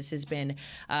Cowboy. This has been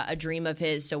a dream of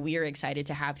his, so we are excited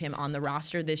to have him on the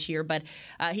roster this year. But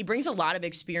he brings a lot of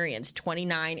experience,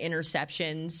 29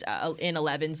 interceptions in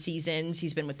 11 seasons.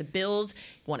 He's been with the Bills,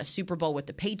 won a Super Bowl with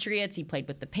the Patriots. He played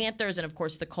with the Panthers and, of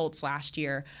course, the Colts last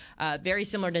year. Very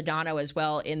similar to Dono as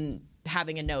well in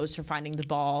having a nose for finding the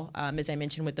ball, as I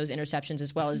mentioned, with those interceptions,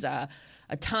 as well as a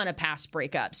ton of pass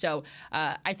breakup. So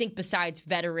I think besides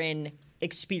veteran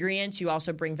experience, you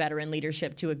also bring veteran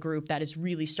leadership to a group that is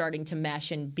really starting to mesh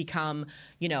and become,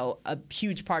 a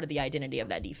huge part of the identity of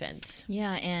that defense.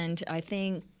 Yeah, and I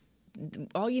think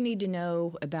all you need to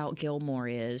know about Gilmore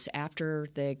is after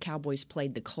the Cowboys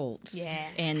played the Colts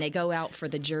and they go out for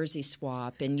the jersey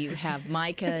swap, and you have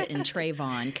Micah and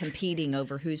Trayvon competing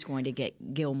over who's going to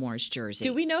get Gilmore's jersey.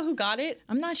 Do we know who got it?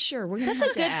 I'm not sure. We're gonna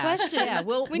That's a good question. Yeah,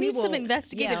 we need some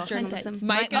investigative journalism.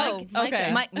 Micah?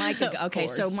 Okay. Micah. Okay,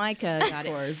 so Micah got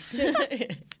it. So,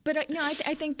 but I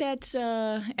think that's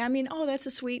that's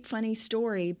a sweet, funny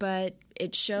story, but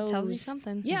it shows. It tells you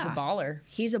something. Yeah. He's a baller.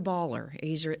 He's a baller.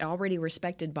 He's already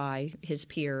respected by his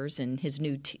peers and his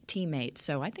new teammates.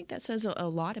 So I think that says a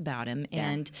lot about him. Yeah.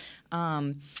 And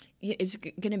it's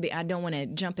going to be – I don't want to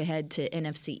jump ahead to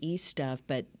NFC East stuff,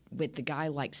 but with the guy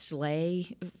like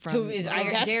Slay from – who is, I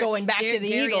guess, going back to the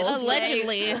Eagles.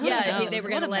 Allegedly. Yeah, they were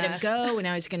going to let him go, and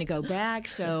now he's going to go back.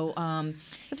 So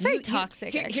it's very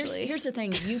toxic, actually. Here's the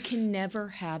thing. You can never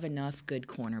have enough good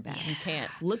cornerbacks. Yes. You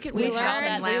can't. Look at what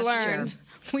happened last year.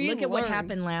 Look at what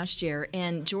happened last year.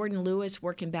 And Jordan Lewis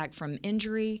working back from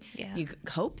injury. Yeah. You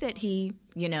hope that he,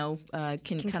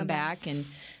 can come back and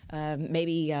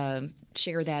maybe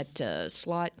share that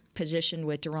slot position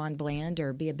with Deron Bland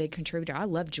or be a big contributor. I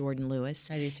love Jordan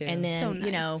Lewis. I do too. And then, so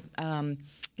nice.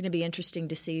 Going to be interesting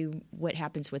to see what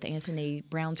happens with Anthony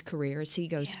Brown's career as he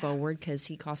goes forward, because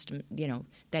he cost him,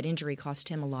 that injury cost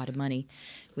him a lot of money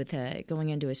with going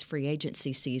into his free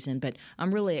agency season. But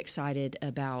I'm really excited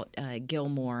about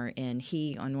Gilmore, and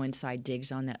he on one side,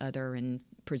 Diggs on the other, and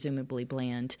presumably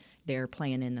Bland there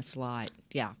playing in the slot.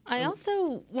 Yeah. I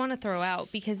also want to throw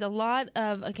out, because a lot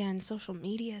of, again, social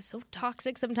media is so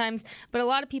toxic sometimes, but a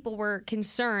lot of people were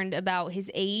concerned about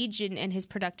his age and his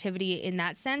productivity in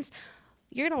that sense.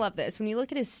 You're going to love this. When you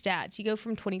look at his stats, you go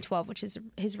from 2012, which is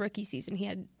his rookie season. He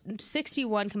had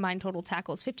 61 combined total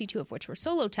tackles, 52 of which were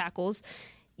solo tackles.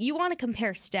 you want to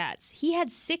compare stats. He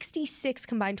had 66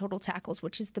 combined total tackles,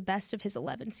 which is the best of his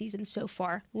 11 seasons so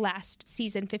far. Last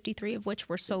season, 53 of which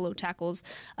were solo tackles,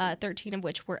 13 of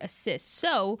which were assists.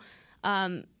 So,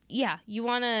 you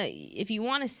want to, if you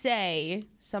want to say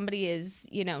somebody is,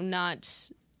 not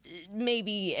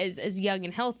maybe as young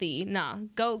and healthy,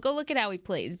 go look at how he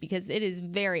plays, because it is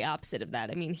very opposite of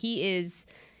that. I mean, he's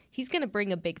going to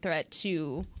bring a big threat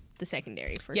to the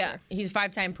secondary for sure. He's a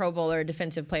 5-time Pro Bowler,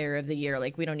 Defensive Player of the Year.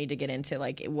 Like, we don't need to get into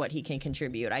like what he can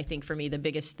contribute. I think for me the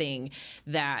biggest thing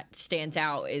that stands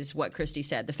out is what Christy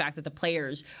said, the fact that the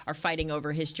players are fighting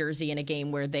over his jersey in a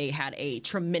game where they had a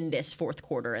tremendous fourth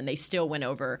quarter and they still went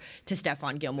over to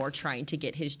Stephon Gilmore trying to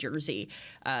get his jersey.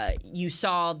 You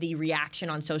saw the reaction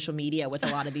on social media with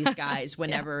a lot of these guys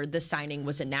whenever the signing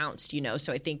was announced,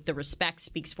 so I think the respect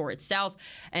speaks for itself.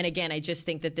 And again, I just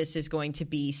think that this is going to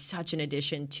be such an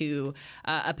addition to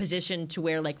a position to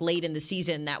where, like, late in the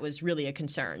season, that was really a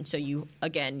concern. So you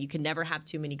can never have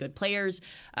too many good players,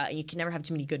 and you can never have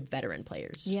too many good veteran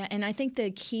players. Yeah, and I think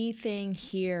the key thing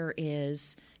here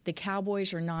is the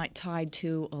Cowboys are not tied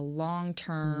to a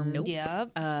long-term,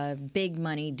 big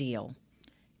money deal.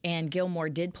 And Gilmore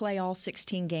did play all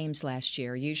 16 games last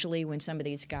year. Usually when some of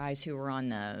these guys who were on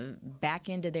the back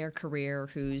end of their career,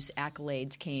 whose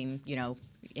accolades came,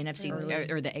 NFC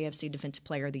or the AFC Defensive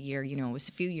Player of the Year, it was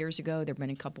a few years ago. There have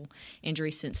been a couple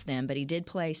injuries since then, but he did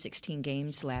play 16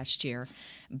 games last year.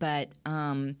 But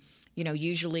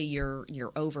usually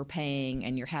you're overpaying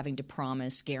and you're having to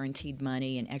promise guaranteed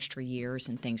money and extra years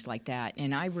and things like that.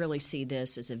 And I really see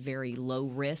this as a very low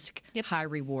risk, high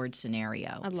reward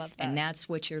scenario. I love that. And that's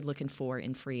what you're looking for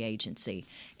in free agency.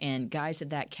 And guys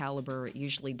of that caliber, it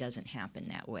usually doesn't happen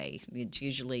that way. It's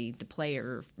usually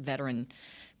the veteran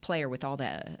player with all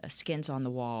the skins on the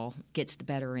wall gets the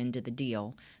better end of the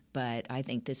deal. But I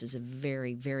think this is a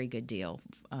very, very good deal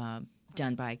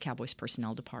done by Cowboys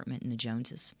personnel department and the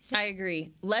Joneses. I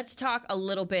agree. Let's talk a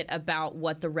little bit about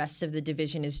what the rest of the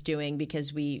division is doing,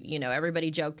 because everybody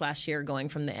joked last year going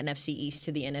from the NFC East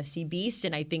to the NFC Beast,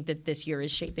 and I think that this year is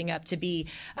shaping up to be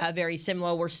very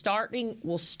similar. We'll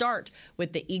start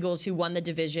with the Eagles, who won the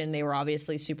division. They were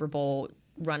obviously Super Bowl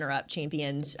runner-up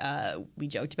champions. We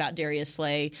joked about Darius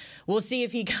Slay. We'll see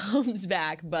if he comes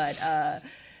back, but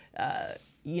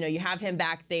you have him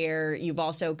back there. You've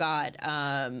also got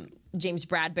James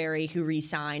Bradbury, who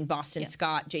re-signed, Boston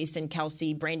Scott, Jason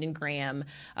Kelsey, Brandon Graham,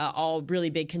 all really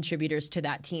big contributors to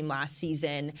that team last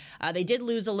season. They did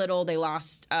lose a little. They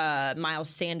lost Miles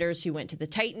Sanders, who went to the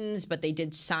Titans, but they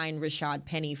did sign Rashad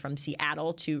Penny from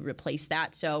Seattle to replace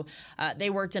that. So they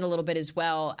worked in a little bit as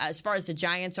well. As far as the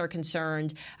Giants are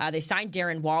concerned, they signed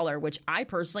Darren Waller, which I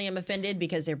personally am offended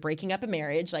because they're breaking up a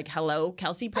marriage. Like, hello,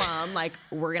 Kelsey Plum. Like,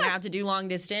 we're going to have to do long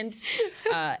distance.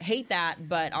 Hate that,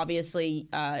 but obviously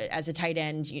as a tight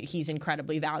end, he's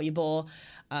incredibly valuable.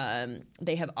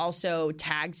 They have also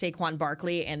tagged Saquon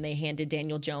Barkley, and they handed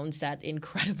Daniel Jones that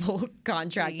incredible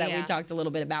contract that we talked a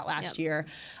little bit about last year.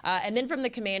 And then from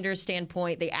the Commanders'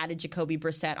 standpoint, they added Jacoby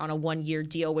Brissett on a 1-year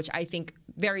deal, which I think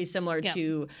very similar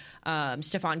to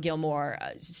Stephon Gilmore,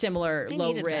 similar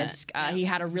low risk. He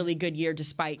had a really good year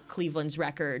despite Cleveland's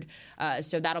record.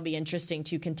 So that'll be interesting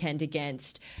to contend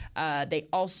against. They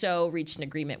also reached an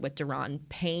agreement with Deron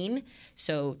Payne.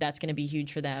 So that's going to be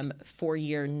huge for them.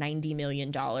 4-year, $90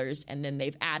 million. And then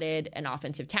they've added an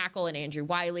offensive tackle in Andrew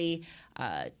Wiley,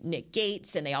 Nick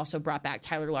Gates, and they also brought back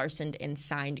Tyler Larson and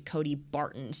signed Cody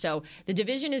Barton. So the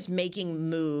division is making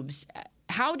moves.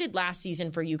 How did last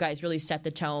season for you guys really set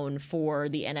the tone for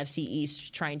the NFC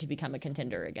East trying to become a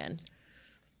contender again?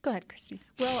 Go ahead, Christy.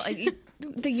 Well,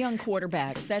 the young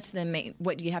quarterbacks, that's the main,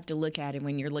 what you have to look at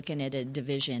when you're looking at a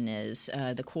division is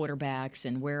the quarterbacks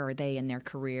and where are they in their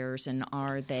careers, and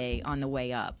are they on the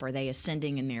way up? Are they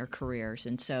ascending in their careers?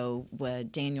 And so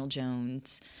Daniel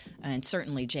Jones and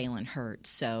certainly Jalen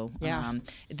Hurts. So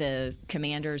the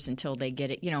Commanders, until they get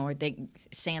it, are they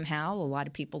Sam Howell? A lot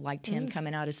of people liked him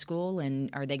coming out of school, and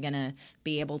are they going to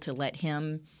be able to let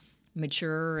him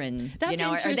mature, and are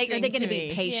they going to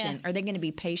be patient? Are they going to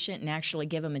be patient and actually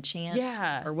give him a chance,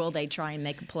 or will they try and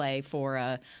make a play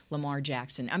for Lamar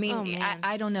Jackson? I mean,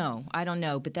 I don't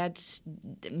know, but that's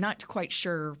not quite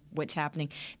sure what's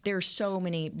happening. There's so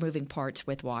many moving parts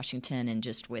with Washington, and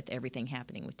just with everything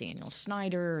happening with Daniel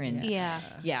Snyder, and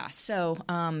So,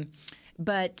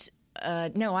 but.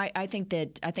 No, I think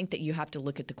that you have to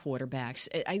look at the quarterbacks.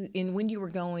 And when you were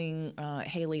going,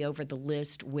 Haley, over the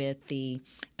list with the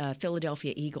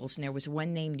Philadelphia Eagles, and there was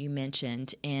one name you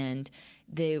mentioned, and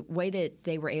the way that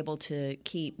they were able to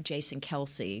keep Jason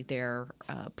Kelsey, their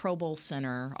Pro Bowl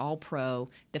center, All-Pro,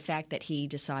 the fact that he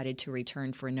decided to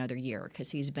return for another year because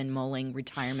he's been mulling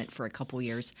retirement for a couple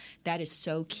years, that is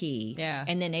so key. Yeah.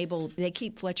 And then they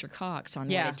keep Fletcher Cox on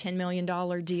a $10 million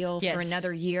deal for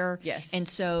another year. Yes. And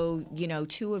so,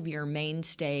 two of your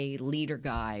mainstay leader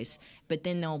guys, but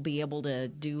then they'll be able to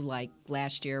do like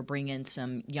last year, bring in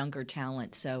some younger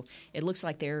talent. So it looks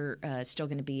like they're still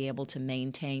going to be able to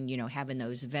maintain, having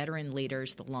those veteran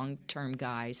leaders, the long-term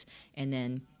guys, and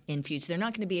then infuse. They're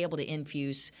not going to be able to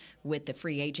infuse with the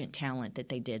free agent talent that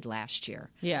they did last year.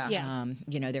 Yeah.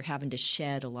 They're having to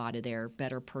shed a lot of their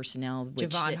better personnel.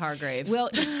 Javon Hargrave. Well,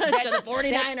 to the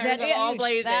 49ers that's all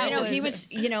blazing. He was,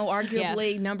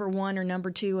 arguably number one or number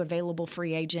two available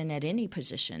free agent at any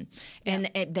position. And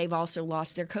they've also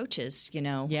lost their coaches,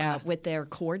 with their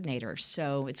coordinators.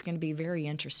 So it's going to be very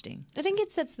interesting. I think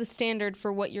it sets the standard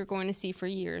for what you're going to see for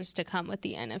years to come with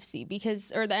the NFC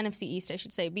or the NFC East, I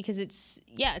should say, because it's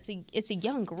a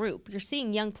young group. You're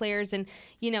seeing young players, and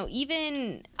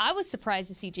even I was surprised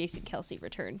to see Jason Kelsey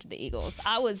return to the Eagles.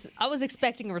 I was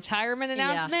expecting a retirement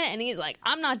announcement, and he's like,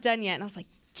 "I'm not done yet," and I was like,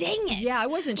 dang it. Yeah, I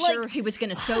wasn't sure he was going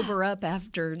to sober up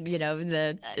after,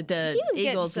 the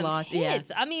Eagles loss. Hits.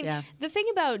 Yeah. I mean, the thing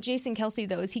about Jason Kelsey,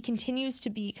 though, is he continues to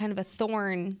be kind of a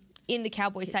thorn in the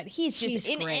Cowboys side. He's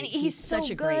great. He's such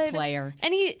so a great good. player.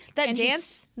 And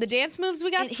the dance moves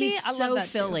we got to see, I love that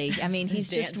Philly. too. I mean, he's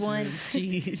just one.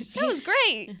 That was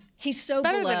great. He's so it's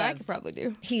better beloved. than I could probably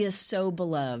do. He is so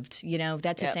beloved.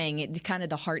 That's the thing. Kind of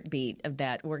the heartbeat of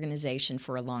that organization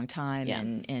for a long time,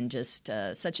 and just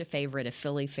such a favorite of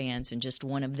Philly fans, and just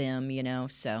one of them.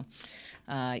 So,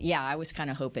 I was kind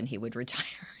of hoping he would retire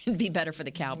and be better for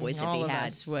the Cowboys if he had. All of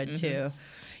us would too.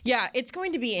 Yeah, it's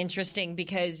going to be interesting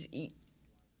because,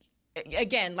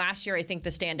 again, last year I think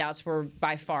the standouts were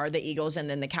by far the Eagles and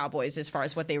then the Cowboys as far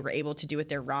as what they were able to do with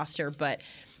their roster. But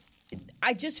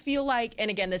I just feel like, and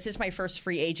again, this is my first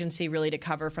free agency really to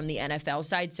cover from the NFL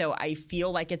side, so I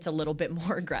feel like it's a little bit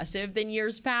more aggressive than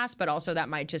years past, but also that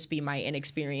might just be my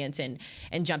inexperience and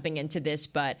jumping into this.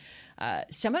 But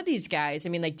some of these guys, I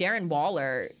mean, like Darren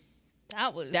Waller,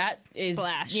 that is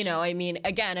splash.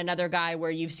 Again, another guy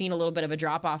where you've seen a little bit of a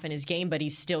drop off in his game, but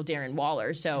he's still Darren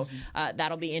Waller. So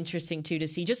that'll be interesting too to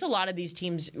see just a lot of these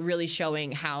teams really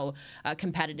showing how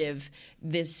competitive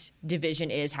this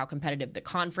division is, how competitive the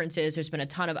conference is. There's been a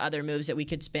ton of other moves that we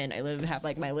could spin. I literally have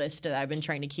like my list that I've been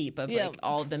trying to keep of like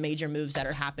all of the major moves that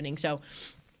are happening. So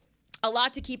a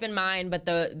lot to keep in mind, but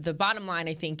the bottom line,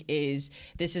 I think, is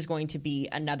this is going to be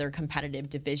another competitive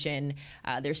division.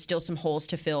 There's still some holes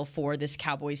to fill for this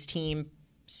Cowboys team,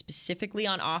 specifically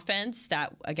on offense,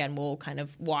 that, again, we'll kind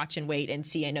of watch and wait and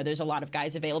see. I know there's a lot of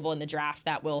guys available in the draft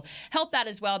that will help that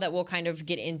as well, that we'll kind of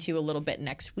get into a little bit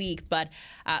next week. But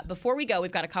before we go,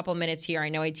 we've got a couple minutes here. I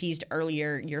know I teased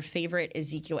earlier your favorite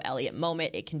Ezekiel Elliott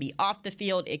moment. It can be off the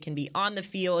field. It can be on the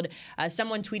field.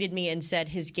 Someone tweeted me and said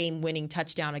his game-winning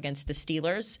touchdown against the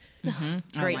Steelers.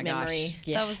 Great memory.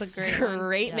 Yes. That was a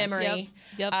great memory.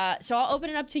 Yep. So I'll open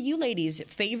it up to you ladies.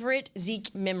 Favorite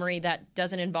Zeke memory that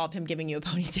doesn't involve him giving you a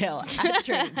ponytail at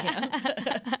training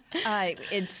camp?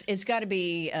 It's got to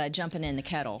be jumping in the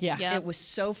kettle. Yeah. It was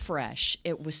so fresh.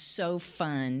 It was so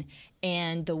fun.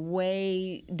 And the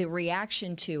way the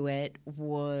reaction to it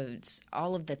was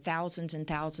all of the thousands and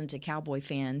thousands of Cowboy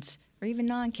fans, or even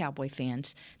non-Cowboy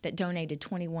fans, that donated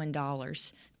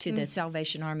 $21 to the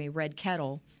Salvation Army Red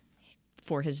Kettle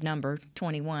for his number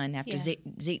 21 after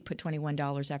Zeke put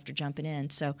 $21 after jumping in.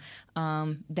 So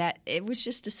that it was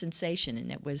just a sensation,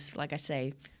 and it was, like I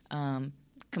say,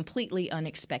 completely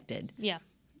unexpected. Yeah.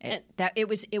 It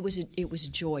was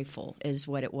joyful is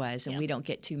what it was, and we don't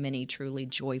get too many truly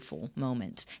joyful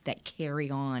moments that carry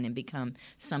on and become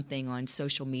something on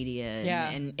social media.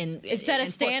 And it set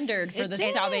a standard for the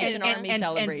Salvation Army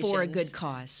celebrations. And for a good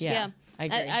cause. Yeah. I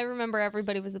agree. I remember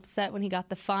everybody was upset when he got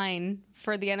the fine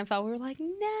for the NFL. We were like,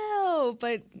 no,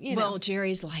 but Well,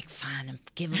 Jerry's like, fine him,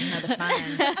 give him another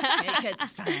fine.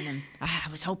 Fine him. I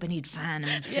was hoping he'd fine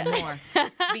him some more.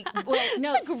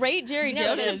 It's a great Jerry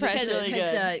Jones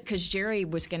impression. Because Jerry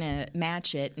was going to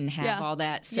match it and have all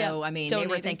that. So I mean, they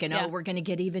were thinking, we're going to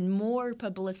get even more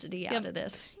publicity out of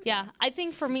this. Yeah, I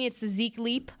think for me, it's the Zeke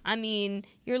leap. I mean,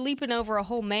 you're leaping over a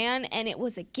whole man, and it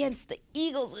was against the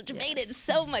Eagles, which made it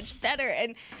so much better.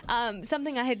 And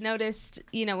something I had noticed,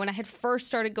 when I had first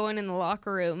started going in the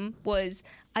locker room was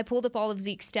I pulled up all of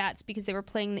Zeke's stats because they were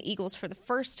playing the Eagles for the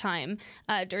first time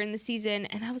during the season.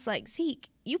 And I was like, Zeke,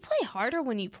 you play harder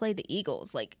when you play the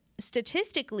Eagles. Like,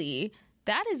 statistically,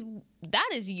 that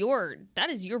is your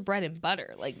bread and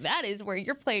butter. Like, that is where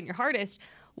you're playing your hardest.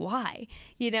 why?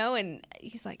 And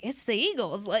he's like, it's the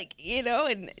Eagles,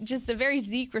 and just a very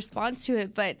Zeke response to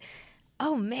it. But,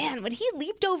 oh, man, when he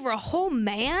leaped over a whole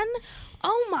man,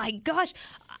 oh, my gosh.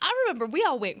 I remember we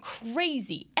all went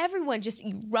crazy. Everyone just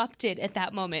erupted at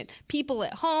that moment. People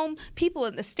at home, people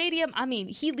in the stadium. I mean,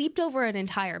 he leaped over an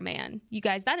entire man. You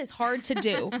guys, that is hard to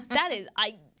do.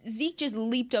 Zeke just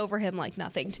leaped over him like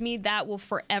nothing. To me, that will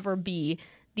forever be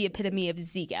the epitome of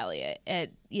Zeke Elliott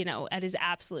at his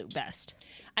absolute best.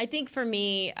 I think for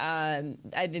me,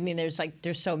 there's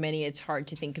so many it's hard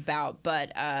to think about,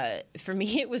 but for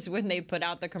me it was when they put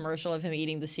out the commercial of him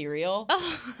eating the cereal,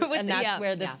 and that's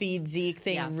where the Feed Zeke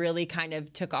thing really kind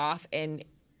of took off, and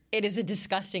it is a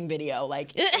disgusting video,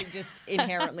 just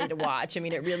inherently to watch. I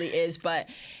mean, it really is, but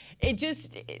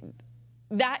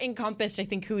that encompassed, I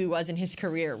think, who he was in his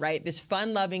career, right? This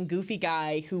fun-loving, goofy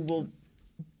guy who will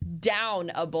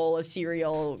down a bowl of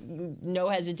cereal, no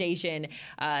hesitation,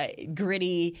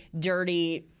 gritty,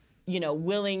 dirty,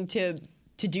 willing to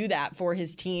do that for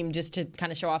his team just to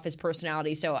kind of show off his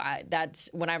personality. So that's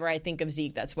whenever I think of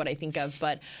Zeke, that's what I think of.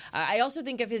 But I also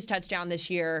think of his touchdown this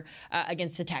year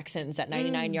against the Texans, that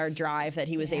 99-yard drive that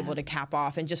he was able to cap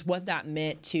off, and just what that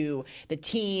meant to the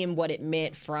team, what it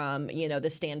meant from, the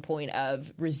standpoint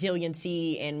of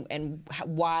resiliency and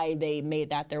why they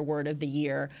made that their word of the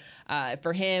year.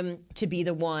 For him to be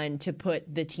the one to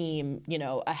put the team,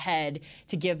 ahead,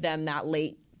 to give them that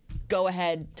late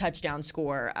go-ahead touchdown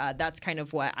score, that's kind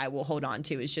of what I will hold on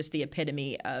to, is just the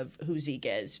epitome of who Zeke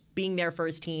is, being there for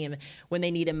his team when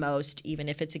they need him most, even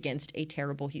if it's against a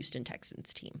terrible Houston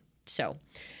Texans team. So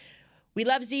we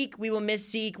love Zeke. We will miss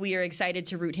Zeke. We are excited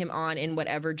to root him on in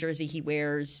whatever jersey he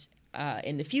wears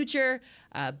in the future.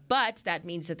 But that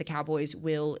means that the Cowboys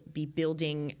will be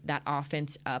building that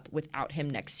offense up without him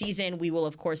next season. We will,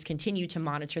 of course, continue to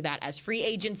monitor that as free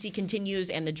agency continues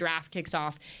and the draft kicks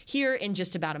off here in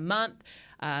just about a month.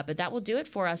 But that will do it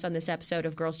for us on this episode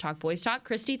of Girls Talk Boys Talk.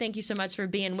 Christy, thank you so much for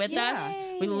being with us.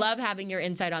 We love having your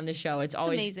insight on the show. It's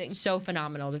always amazing. So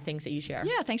phenomenal, the things that you share.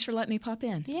 Yeah, thanks for letting me pop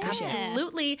in. Yeah.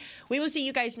 Absolutely. We will see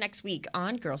you guys next week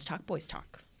on Girls Talk Boys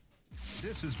Talk.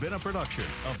 This has been a production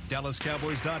of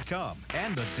DallasCowboys.com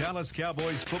and the Dallas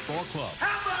Cowboys Football Club.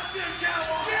 How about this,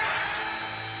 Cowboys? Yeah!